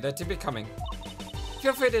told me that you'd be coming.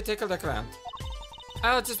 Feel free to take a look around.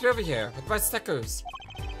 I'll just be over here with my stickers.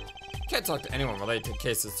 Can't talk to anyone related to the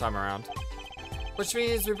case this time around. Which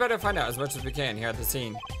means we better find out as much as we can here at the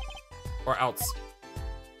scene. Or else.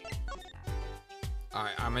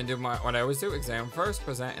 Alright, I'm gonna do what I always do. Examine first,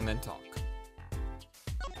 present, and then talk.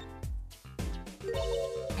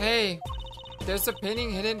 Hey, there's a painting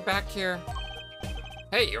hidden back here.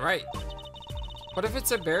 Hey, you're right. What if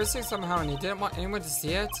it's embarrassing somehow and he didn't want anyone to see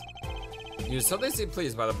it? You suddenly seem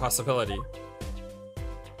pleased by the possibility.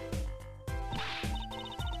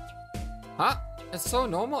 Huh? It's so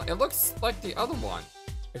normal. It looks like the other one.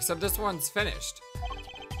 Except this one's finished.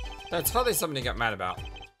 That's hardly something to get mad about.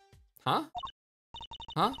 Huh?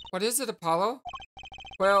 Huh? What is it, Apollo?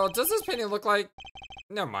 Well, does this painting look like...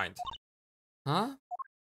 Never mind. Huh?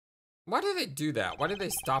 Why do they do that? Why did they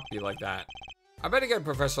stop you like that? I better get a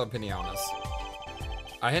professional opinion on this.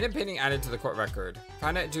 A hidden painting added to the court record.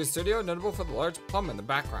 Found it into a studio notable for the large plum in the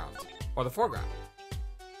background. Or the foreground.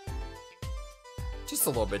 Just a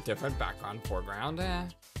little bit different. Background, foreground, eh.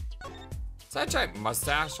 Is that a giant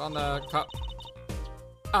mustache on the cup?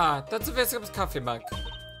 Ah, that's a Victim's coffee mug.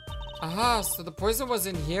 Aha, so the poison was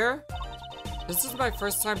in here? This is my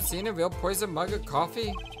first time seeing a real poison mug of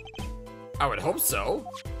coffee. I would hope so.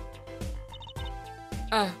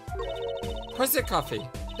 Poison coffee.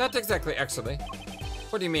 Not exactly, actually.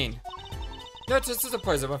 What do you mean? No traces of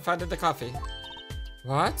poison were found in the coffee.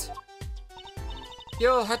 What?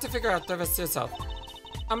 You'll have to figure out the rest yourself.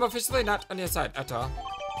 I'm officially not on your side at all.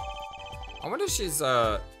 I wonder if she's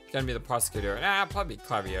gonna be the prosecutor. Nah, probably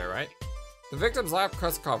Clavier, right? The victim's lap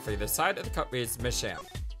crust coffee. The side of the cup reads Misham.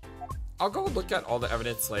 I'll go look at all the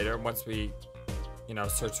evidence later once we, you know,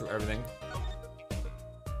 search through everything.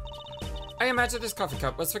 I imagine this coffee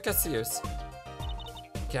cup was for guest use.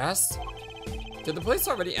 Guest? Did the police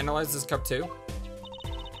already analyze this cup too?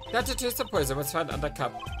 Not a trace of poison was found on that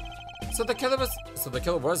cup. So the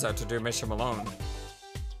killer was out to do Misham alone.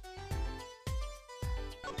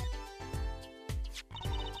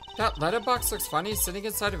 That letterbox looks funny sitting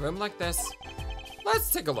inside a room like this.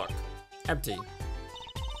 Let's take a look. Empty.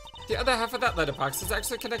 The other half of that letterbox is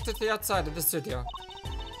actually connected to the outside of the studio.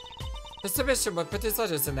 The submission would put his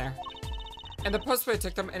letters in there. And the postboy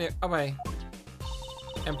took them away.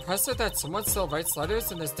 Impressive that someone still writes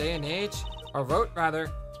letters in this day and age? Or wrote,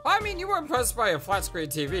 rather. Well, I mean, you were impressed by a flat screen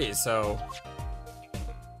TV, so...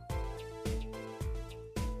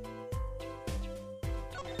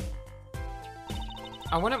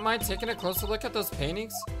 I wouldn't mind taking a closer look at those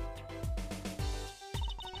paintings.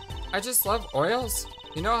 I just love oils.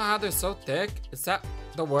 You know how they're so thick? Is that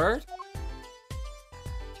the word?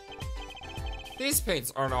 These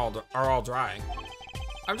paints are all dry.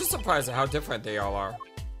 I'm just surprised at how different they all are.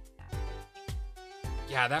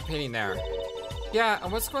 Yeah, that painting there. Yeah,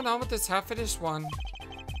 and what's going on with this half-finished one?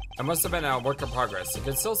 It must have been a work in progress. You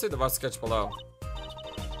can still see the rough sketch below.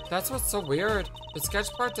 That's what's so weird. The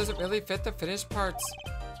sketch part doesn't really fit the finished parts.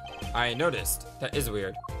 I noticed. That is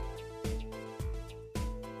weird.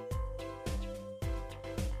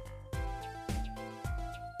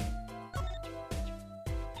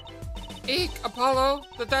 Eek, Apollo!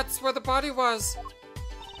 That's where the body was.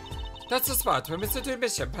 That's the spot where Mr.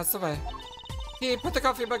 Misham passed away. He put the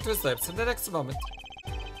coffee mug to his lips in the next moment.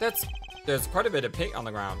 There's quite a bit of paint on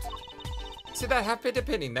the ground. See that half-painted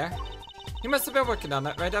painting there? He must have been working on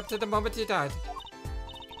that right up to the moment he died.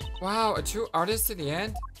 Wow, a true artist in the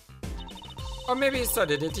end? Or maybe he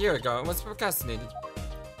started it a year ago and was procrastinating.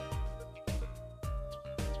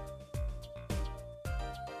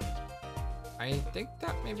 I think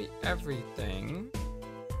that may be everything.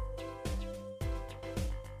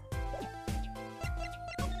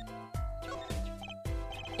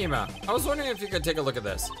 Ima, I was wondering if you could take a look at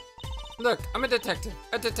this. Look, I'm a detective.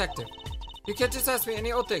 You can't just ask me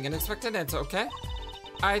any old thing and expect an answer, okay?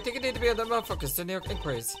 I think you need to be a little more focused in your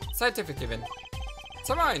inquiries. Scientific, even.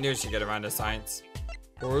 Somehow I knew she'd get around to science.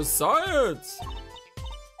 For science!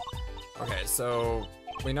 Okay, so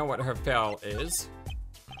we know what her fail is.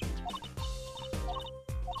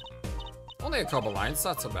 Only a couple lines,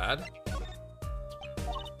 not so bad.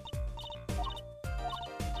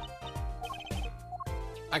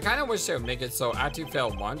 I kind of wish they would make it so after you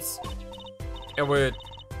fail once, it would...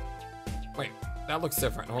 Wait, that looks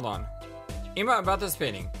different. Hold on. Ima, about this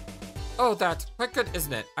painting. Oh, that. Quite good,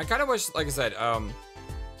 isn't it? I kind of wish, like I said,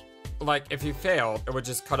 like, if you fail, it would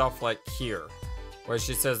just cut off, like, here. Where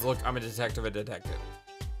she says, look, I'm a detective.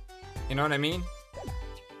 You know what I mean?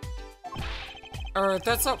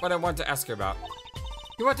 That's not what I wanted to ask you about.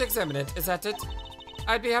 You want to examine it, is that it?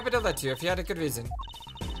 I'd be happy to let you if you had a good reason.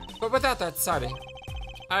 But without that, sorry.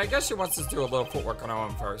 I guess she wants us to do a little footwork on our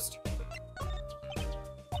own first.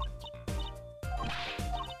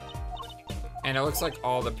 And it looks like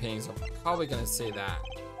all the paintings are probably gonna say that.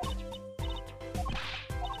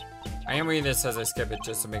 I am reading this as I skip it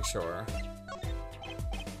just to make sure.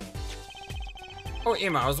 Oh,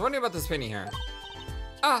 Ima, I was wondering about this painting here.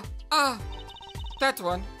 That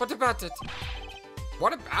one. What about it?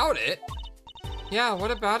 What about it? Yeah,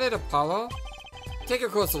 what about it, Apollo? Take a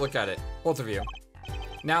closer look at it, both of you.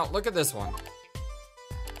 Now, look at this one.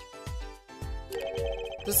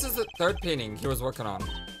 This is the third painting he was working on.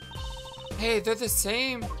 Hey, they're the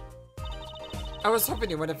same. I was hoping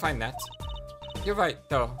you wouldn't find that. You're right,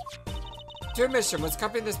 though. Your mission was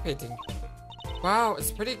copying this painting. Wow,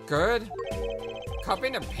 it's pretty good.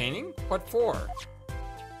 Copying a painting? What for?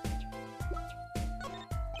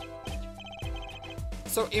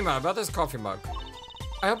 So, Ima, about this coffee mug.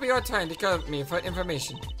 I hope you are trying to get me for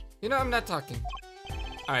information. You know I'm not talking.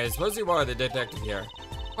 I suppose you are the detective here.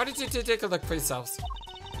 Why don't you two take a look for yourselves?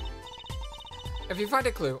 If you find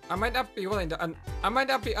a clue, I might not be unwilling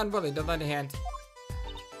to lend a hand.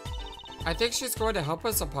 I think she's going to help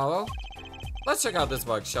us, Apollo. Let's check out this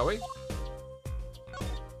mug, shall we?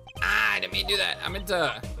 I didn't mean to do that.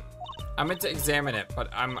 I meant to examine it, but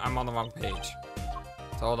I'm on the wrong page.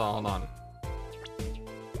 So hold on.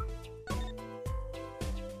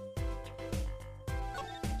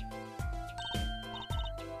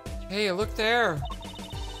 Hey, look there.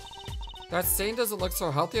 That stain doesn't look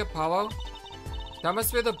so healthy, Apollo. That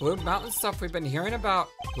must be the Blue Mountain stuff we've been hearing about.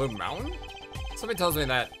 Blue Mountain? Somebody tells me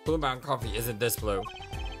that Blue Mountain coffee isn't this blue.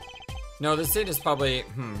 No, this stain is probably,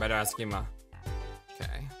 better ask Ima.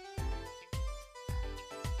 Okay.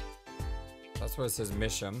 That's what it says,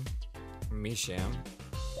 Misham.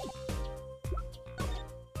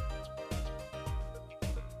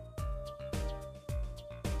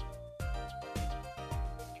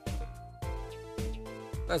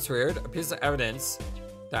 That's weird. A piece of evidence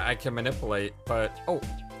that I can manipulate, but... Oh,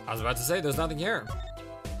 I was about to say, there's nothing here.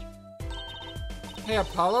 Hey,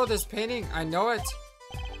 Apollo, this painting, I know it.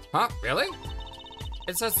 Huh? Really?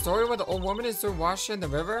 It's that story where the old woman is doing washing in the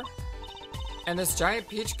river, and this giant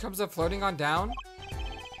peach comes up floating on down?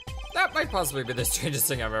 That might possibly be the strangest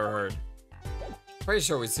thing I've ever heard. Pretty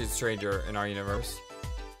sure we see stranger in our universe.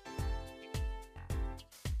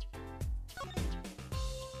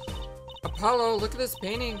 Apollo, look at this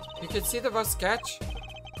painting. You can see the rough sketch.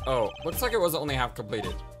 Oh, looks like it was only half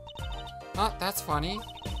completed. Oh, that's funny.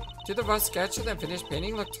 Do the rough sketch and the finished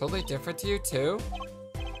painting look totally different to you too?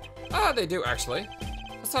 Ah, they do actually.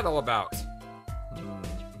 What's that all about?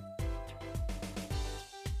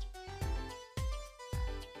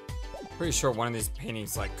 Pretty sure one of these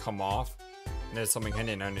paintings like come off and there's something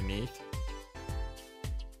hidden underneath.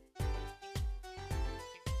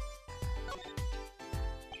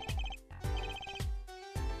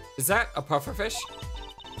 Is that a pufferfish?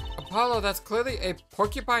 Apollo, that's clearly a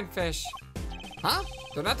porcupine fish. Huh?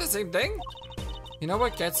 They're not the same thing? You know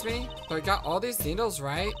what gets me? They got all these needles,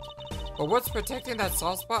 right? But what's protecting that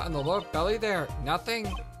soft spot on the lower belly there?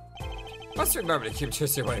 Nothing. Must remember to keep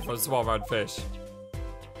Trissy away from small round fish.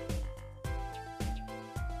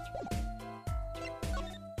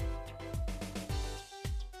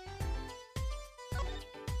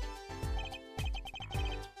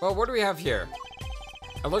 Well, what do we have here?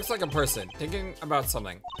 It looks like a person thinking about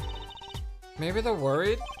something. Maybe they're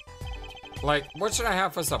worried? Like, what should I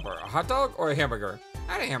have for supper? A hot dog or a hamburger?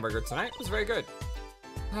 I had a hamburger tonight. It was very good.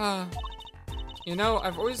 You know,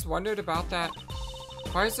 I've always wondered about that.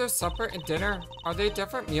 Why is there supper and dinner? Are they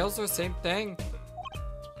different meals or the same thing?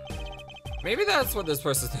 Maybe that's what this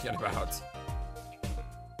person's thinking about.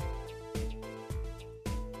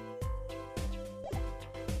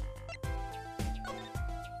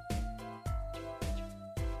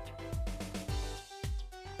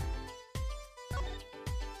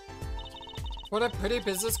 What a pretty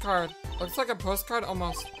business card. Looks like a postcard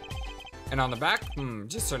almost. And on the back,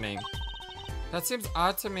 just her name. That seems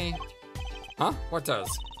odd to me. Huh? What does?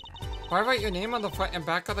 Why write your name on the front and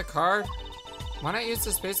back of the card? Why not use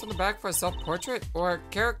the space on the back for a self-portrait or a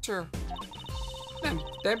character? And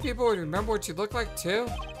then people would remember what you look like too.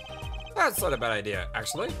 That's not a bad idea,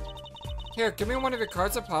 actually. Here, give me one of your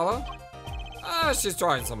cards, Apollo. Ah, she's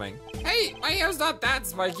drawing something. Hey, my hair's not that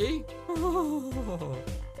spiky.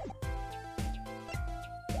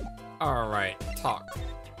 Alright, talk.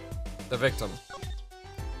 The victim.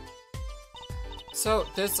 So,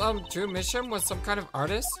 this Drew Mission was some kind of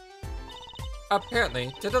artist?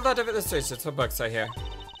 Apparently, did a lot of illustrations for books, I hear.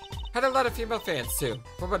 Had a lot of female fans too,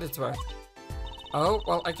 for what it's worth. Oh,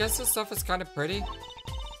 well, I guess this stuff is kind of pretty.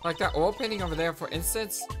 Like that oil painting over there, for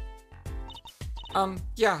instance.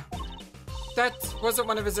 Yeah. That wasn't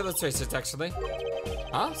one of his illustrations, actually.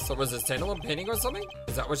 Huh? So was it standalone painting or something?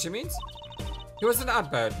 Is that what she means? He was an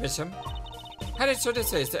odd bird, Misham. Hadn't showed his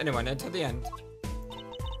face to anyone until the end.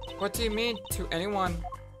 What do you mean, to anyone?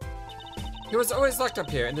 He was always locked up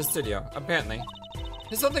here in the studio, apparently.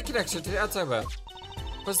 His only connection to the outside world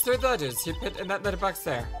was through the letters he put in that letterbox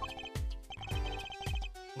there.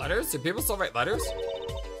 Letters? Do people still write letters?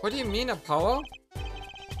 What do you mean, Apollo?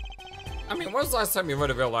 I mean, when was the last time you wrote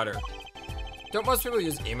a real letter? Don't most people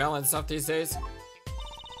use email and stuff these days?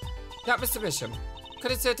 Not Mr. Bishop.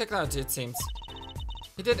 Couldn't say technology, it seems.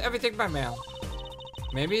 He did everything by mail.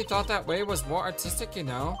 Maybe he thought that way was more artistic, you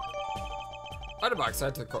know? Letterbox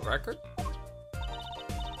added to the court record.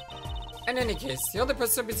 In any case, the only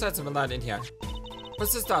person besides him allowed in here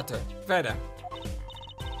was his daughter, Vera.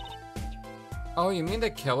 Oh, you mean the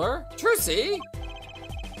killer? Trucy?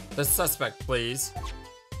 The suspect, please.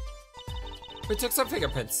 We took some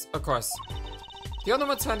fingerprints, of course. The only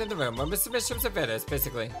ones found in the room were Mr. Bishop's and Vera's,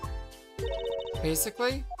 basically.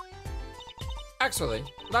 Basically? Actually,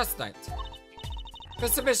 last night,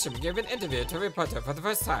 Mr. Bishop gave an interview to a reporter for the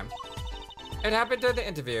first time. It happened during the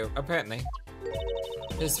interview, apparently.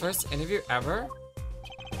 His first interview ever?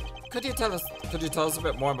 Could you tell us a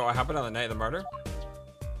bit more about what happened on the night of the murder?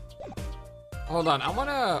 Hold on, I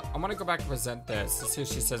wanna go back and present this to see if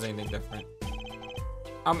she says anything different.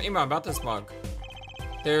 Ima, about this mug.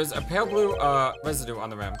 There's a pale blue residue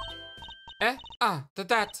on the rim. Eh? Ah,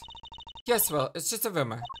 that. Yes, well, it's just a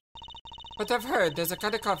rumor. But I've heard there's a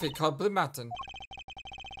kind of coffee called Blue Mountain.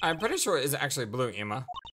 I'm pretty sure it isn't actually blue, Ima.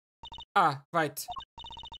 Ah, right.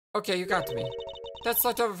 Okay, you got me. That's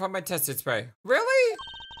left over from my tested spray. Really?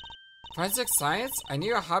 Forensic science? I knew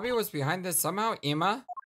your hobby was behind this somehow, Ima.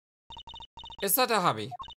 It's not a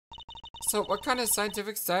hobby. So what kind of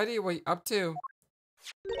scientific study were you up to?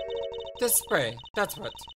 This spray, that's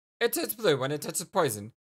what. It turns blue when it touches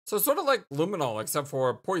poison. So sort of like luminol, except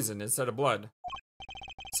for poison instead of blood.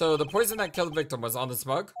 So the poison that killed the victim was on the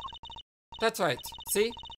mug? That's right.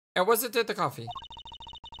 See? It wasn't in the coffee.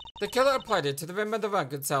 The killer applied it to the rim of the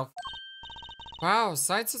mug itself. Wow,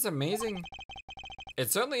 science is amazing.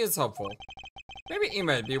 It certainly is helpful. Maybe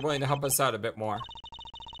Ima would be willing to help us out a bit more.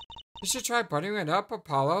 You should try buttering it up,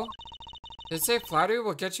 Apollo. They say flattery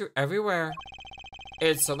will get you everywhere.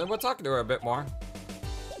 It's certainly worth talking to her a bit more.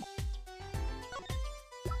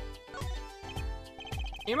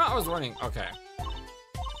 Ima, I was wondering, okay.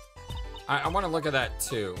 I want to look at that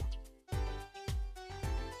too.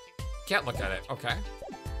 Can't look at it, okay.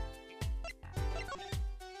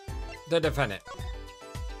 The defendant.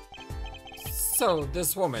 So,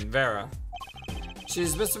 this woman, Vera.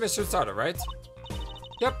 She's Mr. Bishop's daughter, right?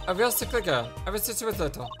 Yep, a real sickly girl, ever since she was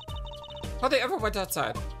little. Hardly ever went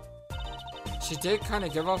outside. She did kind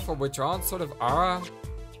of give off a withdrawn sort of aura.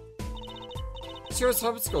 She was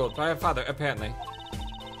homeschooled by her father, apparently.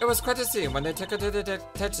 It was quite a scene when they took her to the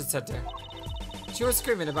detention center. She was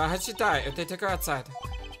screaming about how she'd die if they took her outside.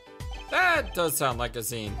 That does sound like a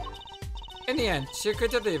scene. In the end, she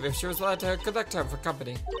agreed to leave if she was allowed to her good luck charm for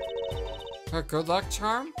company. Her good luck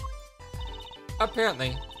charm?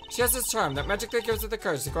 Apparently, she has this charm that magically gives her the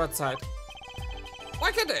courage to go outside.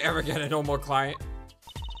 Why can't I ever get a normal client?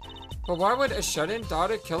 But why would a shut-in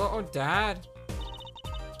daughter kill her own dad?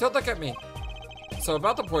 Don't look at me. So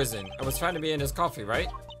about the poison, it was found to be in his coffee, right?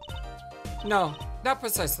 No, not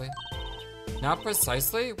precisely. Not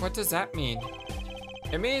precisely? What does that mean?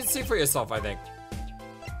 It means see for yourself, I think.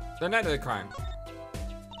 The night of the crime.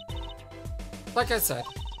 Like I said,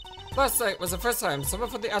 last night was the first time someone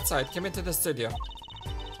from the outside came into the studio.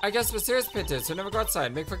 I guess mysterious painters who never go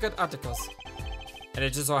outside make for good articles. And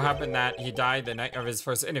it just so happened that he died the night of his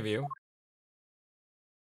first interview.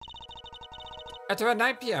 At around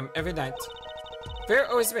 9 PM every night, Vera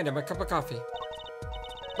always made him a cup of coffee.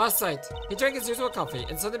 Last night, he drank his usual coffee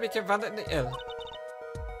and suddenly became violently ill.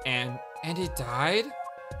 And he died?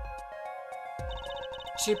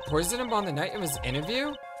 She poisoned him on the night of his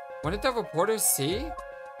interview? What did the reporters see?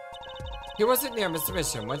 He wasn't near Mr.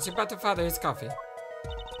 Mission when she brought the father his coffee.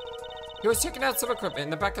 He was checking out some equipment in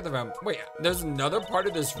the back of the room. Wait, there's another part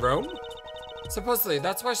of this room? Supposedly,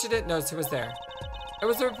 that's why she didn't notice he was there. It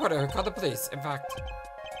was the reporter who called the police, in fact.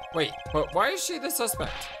 Wait, but why is she the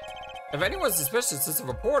suspect? If anyone's suspicious, it's a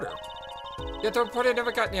reporter. Yet the reporter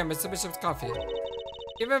never got near Mr. Bishop's coffee.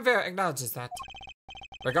 Even Vera acknowledges that.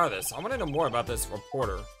 Regardless, I want to know more about this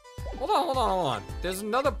reporter. Hold on. There's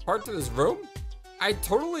another part to this room? I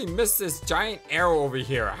totally missed this giant arrow over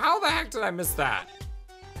here. How the heck did I miss that?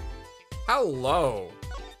 Hello.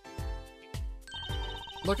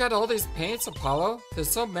 Look at all these paints, Apollo. There's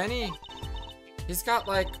so many. He's got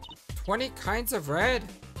like 20 kinds of red.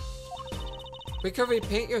 We could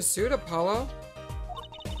repaint your suit, Apollo.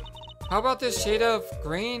 How about this shade of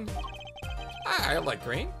green? I like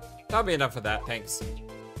green. That'll be enough of that, thanks.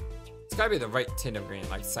 It's gotta be the right tint of green,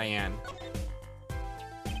 like cyan.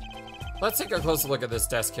 Let's take a closer look at this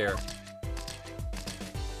desk here.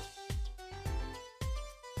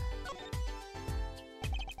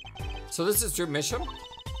 So this is Drew Misham?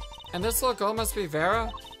 And this little girl must be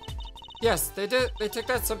Vera? Yes, they did. They took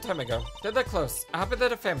that some time ago. They're that close. I happen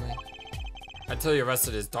they're a family. Until you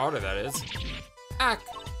arrested his daughter, that is. Ack.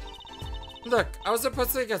 Look, I was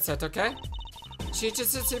supposed to get set, okay? She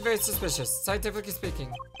just seemed very suspicious, scientifically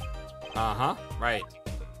speaking. Uh-huh, right.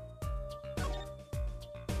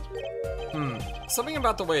 Something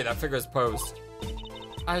about the way that figure is posed.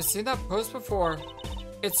 I've seen that pose before.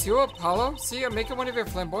 It's you, Apollo? See, you're making one of your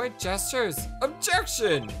flamboyant gestures.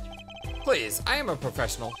 Objection! Please, I am a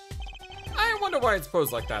professional. I wonder why it's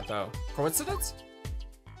posed like that, though. Coincidence?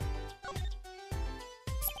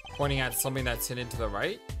 Pointing at something that's hidden to the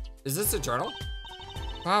right? Is this a journal?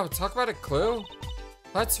 Wow, talk about a clue.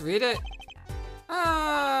 Let's read it.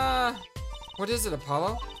 What is it,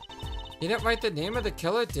 Apollo? He didn't write the name of the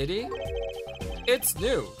killer, did he? It's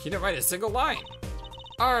new. He didn't write a single line.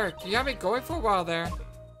 Ark, you have me going for a while there.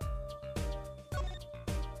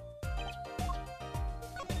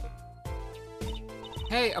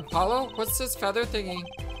 Hey, Apollo, what's this feather thingy?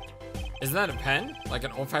 Isn't that a pen? Like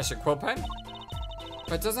an old-fashioned quill pen?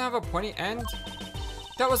 But it doesn't have a pointy end?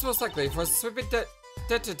 That was most likely for a sweeping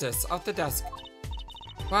detritus off the desk.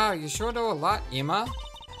 Wow, you sure know a lot, Ima.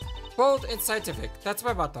 Bold and scientific, that's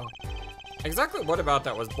my motto. Exactly what about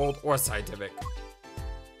that was bold or scientific?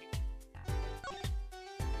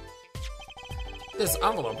 This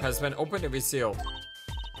envelope has been opened and resealed.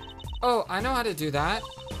 Oh, I know how to do that.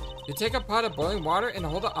 You take a pot of boiling water and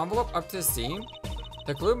hold the envelope up to the steam.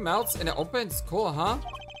 The glue melts and it opens. Cool, huh?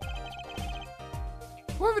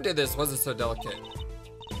 Whoever did this wasn't so delicate.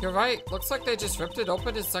 You're right. Looks like they just ripped it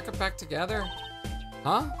open and stuck it back together.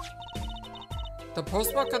 Huh? The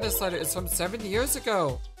postmark on this letter is from 7 years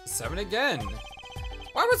ago. 7 again.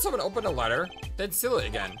 Why would someone open a letter, then seal it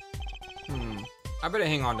again? I better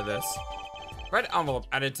hang on to this. Red envelope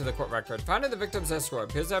added to the court record. Found in the victim's escrow.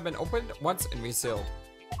 Appears to have been opened once and resealed.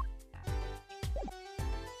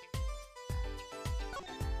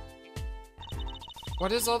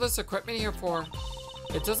 What is all this equipment here for?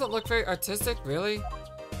 It doesn't look very artistic, really.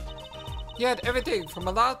 He had everything from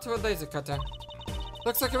a lathe to a laser cutter.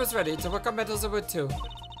 Looks like he was ready to work on metals and wood too.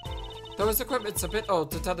 Though his equipment's a bit old,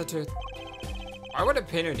 to tell the truth. Why would a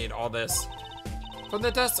painter need all this? From the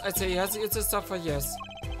dust, I'd say he hasn't used this stuff for years.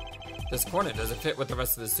 This corner doesn't fit with the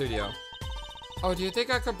rest of the studio. Oh, do you think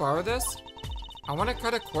I could borrow this? I want to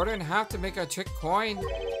cut a quarter in half to make a trick coin.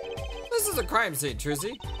 This is a crime scene,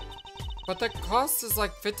 Truzy. But the cost is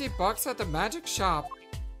like 50 bucks at the magic shop.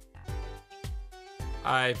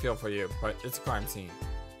 I feel for you, but it's a crime scene.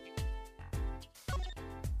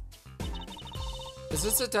 Is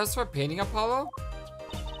this a desk for painting, Apollo?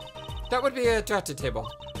 That would be a drafting table.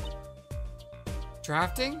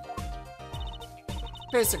 Drafting?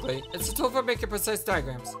 Basically, it's a tool for making precise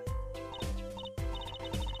diagrams.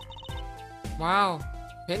 Wow,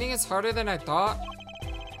 painting is harder than I thought.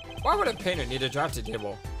 Why would a painter need a drafting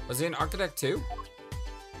table? Was he an architect too?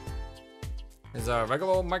 He's a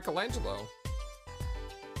regular old Michelangelo.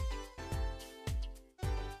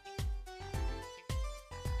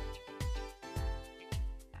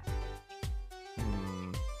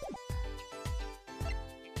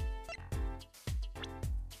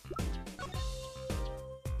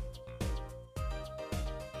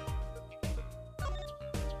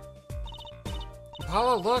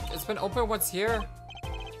 Apollo, look, it's been open once here.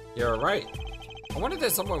 You're right. I wonder if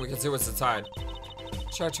there's somewhere we can see what's inside.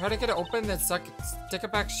 Should I try to get it open, then stick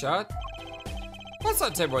it back shut? Let's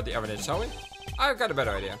not tamper the evidence, shall we? I've got a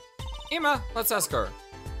better idea. Ima, let's ask her.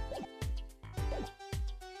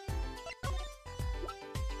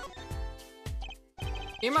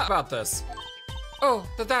 Ima, about this. Oh,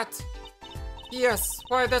 that. Yes,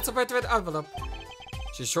 why, that's a red envelope.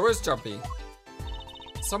 She sure is jumpy.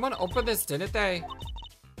 Someone opened this, didn't they?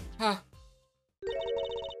 Huh.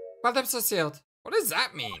 My lips are sealed. What does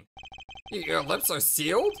that mean? Your lips are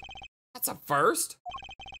sealed? That's a first?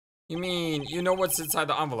 You mean you know what's inside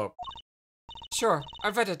the envelope? Sure,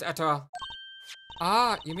 I've read it after all.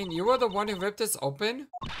 Ah, you mean you were the one who ripped this open?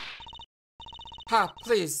 Ha,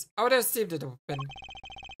 please, I would have steamed it open.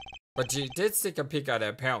 But you did sneak a peek at it,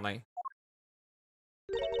 apparently.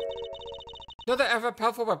 Know that I have a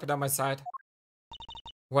powerful weapon on my side.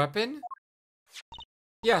 Weapon?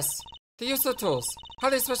 Yes, the use of tools.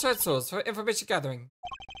 Highly specialized tools for information gathering.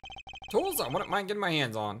 Tools I wouldn't mind getting my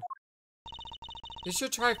hands on. You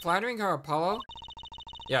should try flattering her, Apollo.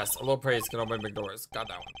 Yes, a little praise can open big doors. Got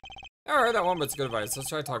that one. I heard that one, but it's good advice. Let's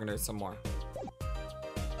try talking to her some more.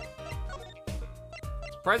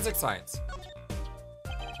 Forensic science.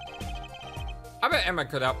 I bet Emma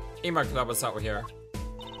could help us out with here.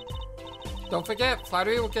 Don't forget,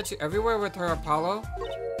 flattery will get you everywhere with her, Apollo.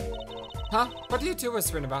 Huh? What are you two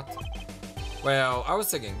whispering about? Well, I was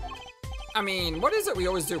thinking. I mean, what is it we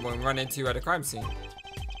always do when we run into you at a crime scene?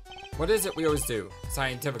 What is it we always do,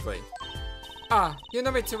 scientifically? Ah, you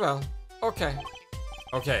know me too well. Okay.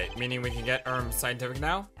 Okay, meaning we can get scientific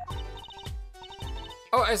now?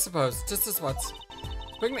 Oh, I suppose, just as once.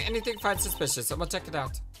 Bring me anything you find suspicious and we'll check it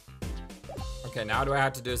out. Okay, now do I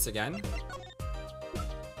have to do this again?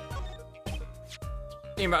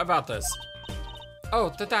 Ima, about this. Oh,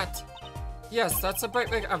 that. Yes, that's a bright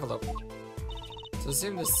big envelope. So they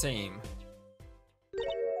seem the same.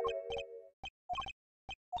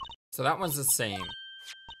 So that one's the same.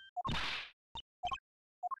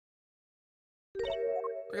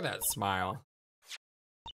 Look at that smile.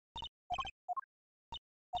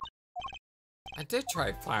 I did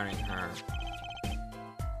try firing her.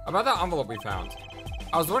 About that envelope we found.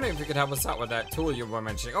 I was wondering if you could help us out with that tool you were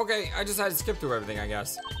mentioning. Okay, I just had to skip through everything, I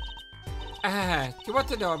guess. You want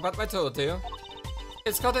to know about my tool, do you?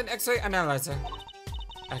 It's called an X-ray analyzer.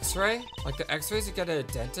 X-ray? Like the X-rays you get at a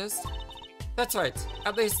dentist? That's right.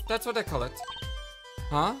 At least, that's what I call it.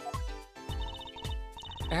 Huh?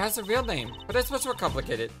 It has a real name, but it's much more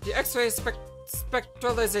complicated. The X-ray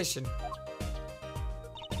spectralization.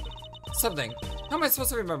 Something. How am I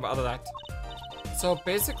supposed to remember all of that? So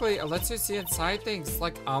basically, it lets you see inside things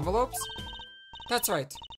like envelopes? That's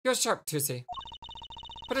right. You're sharp, Tusi.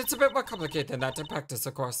 But it's a bit more complicated than that in practice,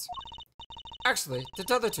 of course. Actually, to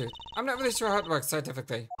tell the truth, I'm not really sure how it works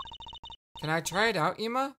scientifically. Can I try it out,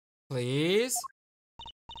 Ima? Please?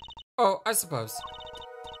 Oh, I suppose.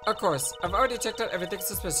 Of course, I've already checked out everything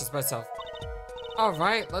suspicious myself.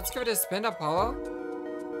 Alright, let's give it a spin, Apollo.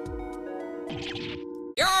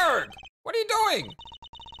 Yarg! What are you doing?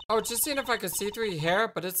 Oh, just seeing if I could see through your hair,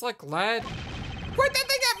 but it's like lead. Point that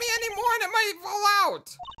thing at me anymore and it might fall out!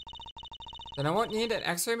 Then I won't need an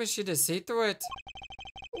X-ray machine to see through it.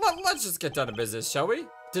 Let's just get down to business, shall we?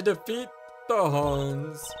 To defeat the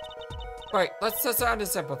Huns. Right, let's test out a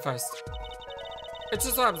sample first. It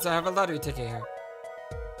just so happens I have a lottery ticket here.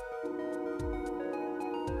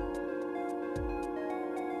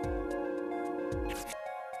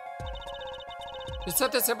 You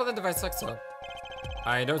set the sample in the device like so.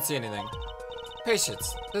 I don't see anything.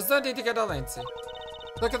 Patience. There's no need to get all antsy.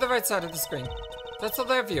 Look at the right side of the screen. That's the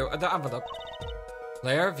layer view of the envelope.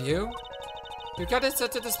 Layer view? You've got it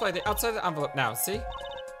set to display the outside of the envelope now, see?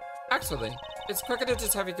 Actually, it's quicker to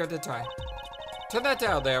just have you give it a try. Turn that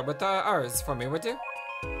dial there with the R's for me, would you?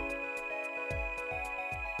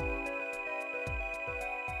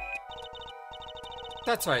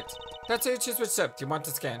 That's right. That's how you choose which strip you want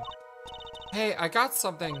to scan. Hey, I got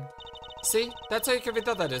something. See? That's how you can read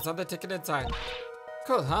the letters on the ticket inside.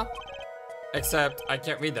 Cool, huh? Except, I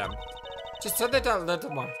can't read them. Just turn that down a little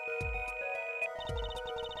more.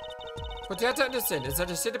 What you have to understand is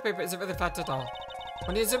that a sheet of paper isn't really flat at all.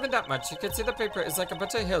 When you zoom in that much, you can see the paper is like a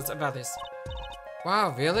bunch of hills and valleys.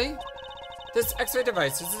 Wow, really? This X-ray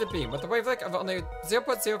device uses a beam with a wavelength of only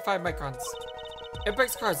 0.05 microns. It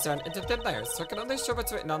breaks cards down into thin layers, so it can only show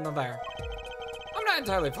what's written on the layer. I'm not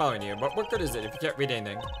entirely following you, but what good is it if you can't read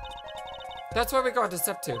anything? That's why we go on to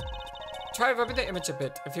step 2. Try rubbing the image a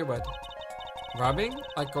bit, if you would. Rubbing?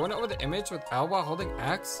 Like going over the image with L while holding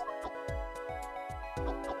X?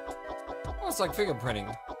 Almost like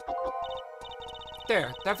fingerprinting.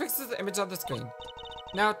 There, that fixes the image on the screen.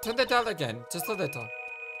 Now, turn the dial again, just a little.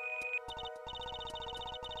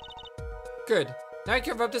 Good. Now you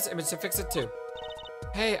can rub this image to fix it too.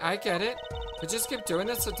 Hey, I get it. We just keep doing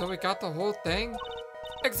this until we got the whole thing?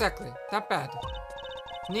 Exactly. Not bad.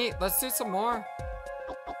 Neat. Let's do some more.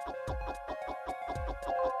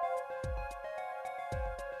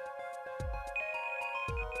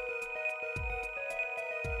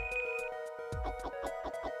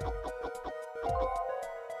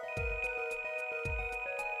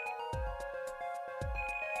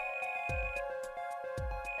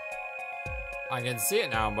 I can see it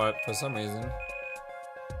now, but for some reason.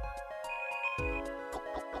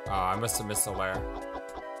 Oh, I must have missed a layer.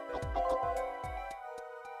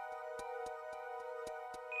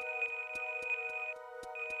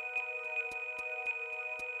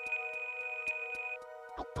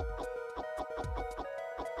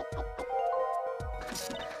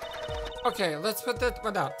 Okay, let's put that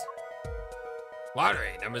one out.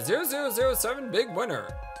 Lottery number 0007, big winner.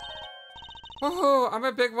 Woohoo, I'm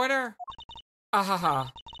a big winner.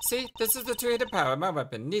 Ahaha. See, this is the two-headed power of my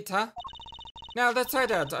weapon. Neat, huh? Now let's try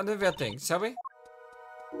it out on the real thing, shall we?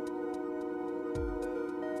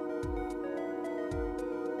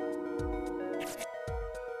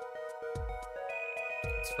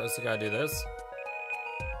 So first we gotta do this.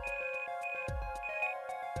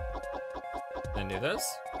 Then do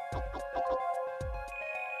this.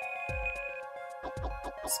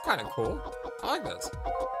 This is kind of cool. I like this.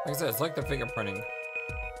 Like I said, it's like the fingerprinting.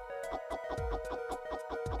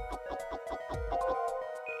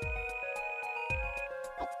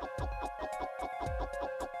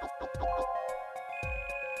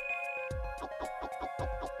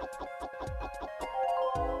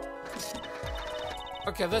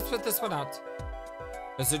 Okay, let's put this one out.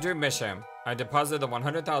 Mr. Drew Misham, I deposited the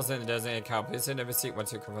 100,000 in the designated account. Please send a receipt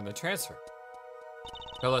once you confirm the transfer.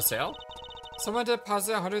 Bill of sale? Someone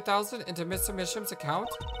deposited 100,000 into Mr. Misham's account?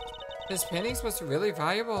 His paintings must be really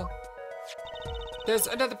valuable. There's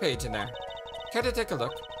another page in there. Care to take a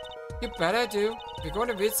look? You bet I do. If you're going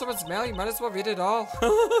to read someone's mail, you might as well read it all.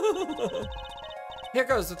 Here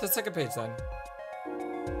goes with the second page then.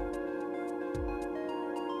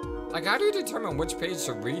 Like, how do you determine which page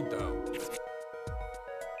to read, though?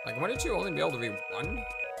 Like, wouldn't you only be able to read one?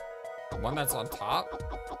 The one that's on top?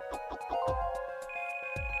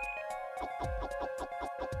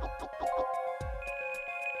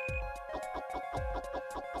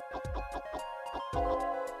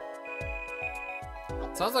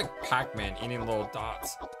 Sounds like Pac-Man eating little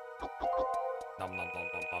dots. Nom nom nom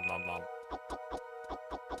nom nom nom nom.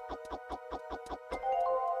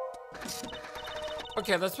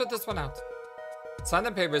 Okay, let's put this one out. Sign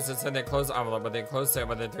the papers and send a closed envelope with the enclosed sale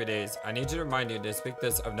within 3 days. I need you to remind you to speak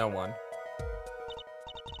this of no one.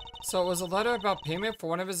 So it was a letter about payment for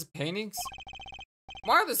one of his paintings?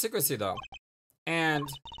 Why the secrecy though? And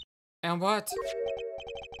what?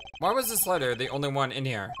 Why was this letter the only one in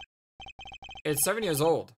here? It's 7 years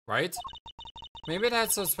old, right? Maybe it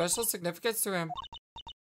had some special significance to him.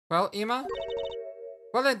 Well, Ima?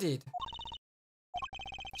 Well, indeed.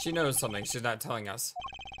 She knows something she's not telling us.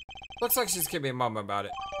 Looks like she's keeping mum about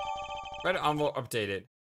it. Red envelope updated.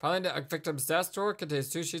 Filing the victim's desk drawer contains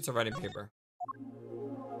 2 sheets of writing paper.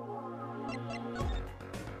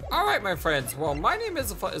 Alright, my friends. Well, my name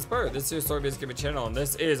is FlightlessBird. This is your Story Based Gaming channel, and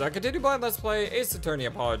this is I continue playing Let's Play Ace Attorney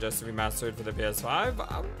Apollo Justice Remastered for the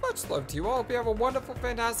PS5. Much love to you all. Hope you have a wonderful,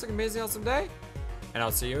 fantastic, amazing, awesome day. And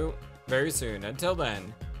I'll see you very soon. Until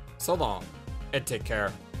then, so long, and take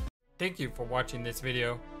care. Thank you for watching this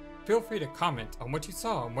video. Feel free to comment on what you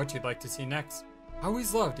saw and what you'd like to see next. I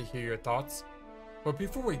always love to hear your thoughts. But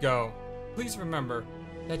before we go, please remember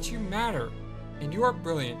that you matter, and you are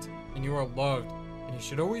brilliant, and you are loved, and you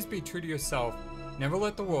should always be true to yourself. Never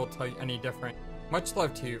let the world tell you any different. Much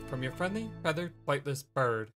love to you from your friendly, feathered, flightless bird.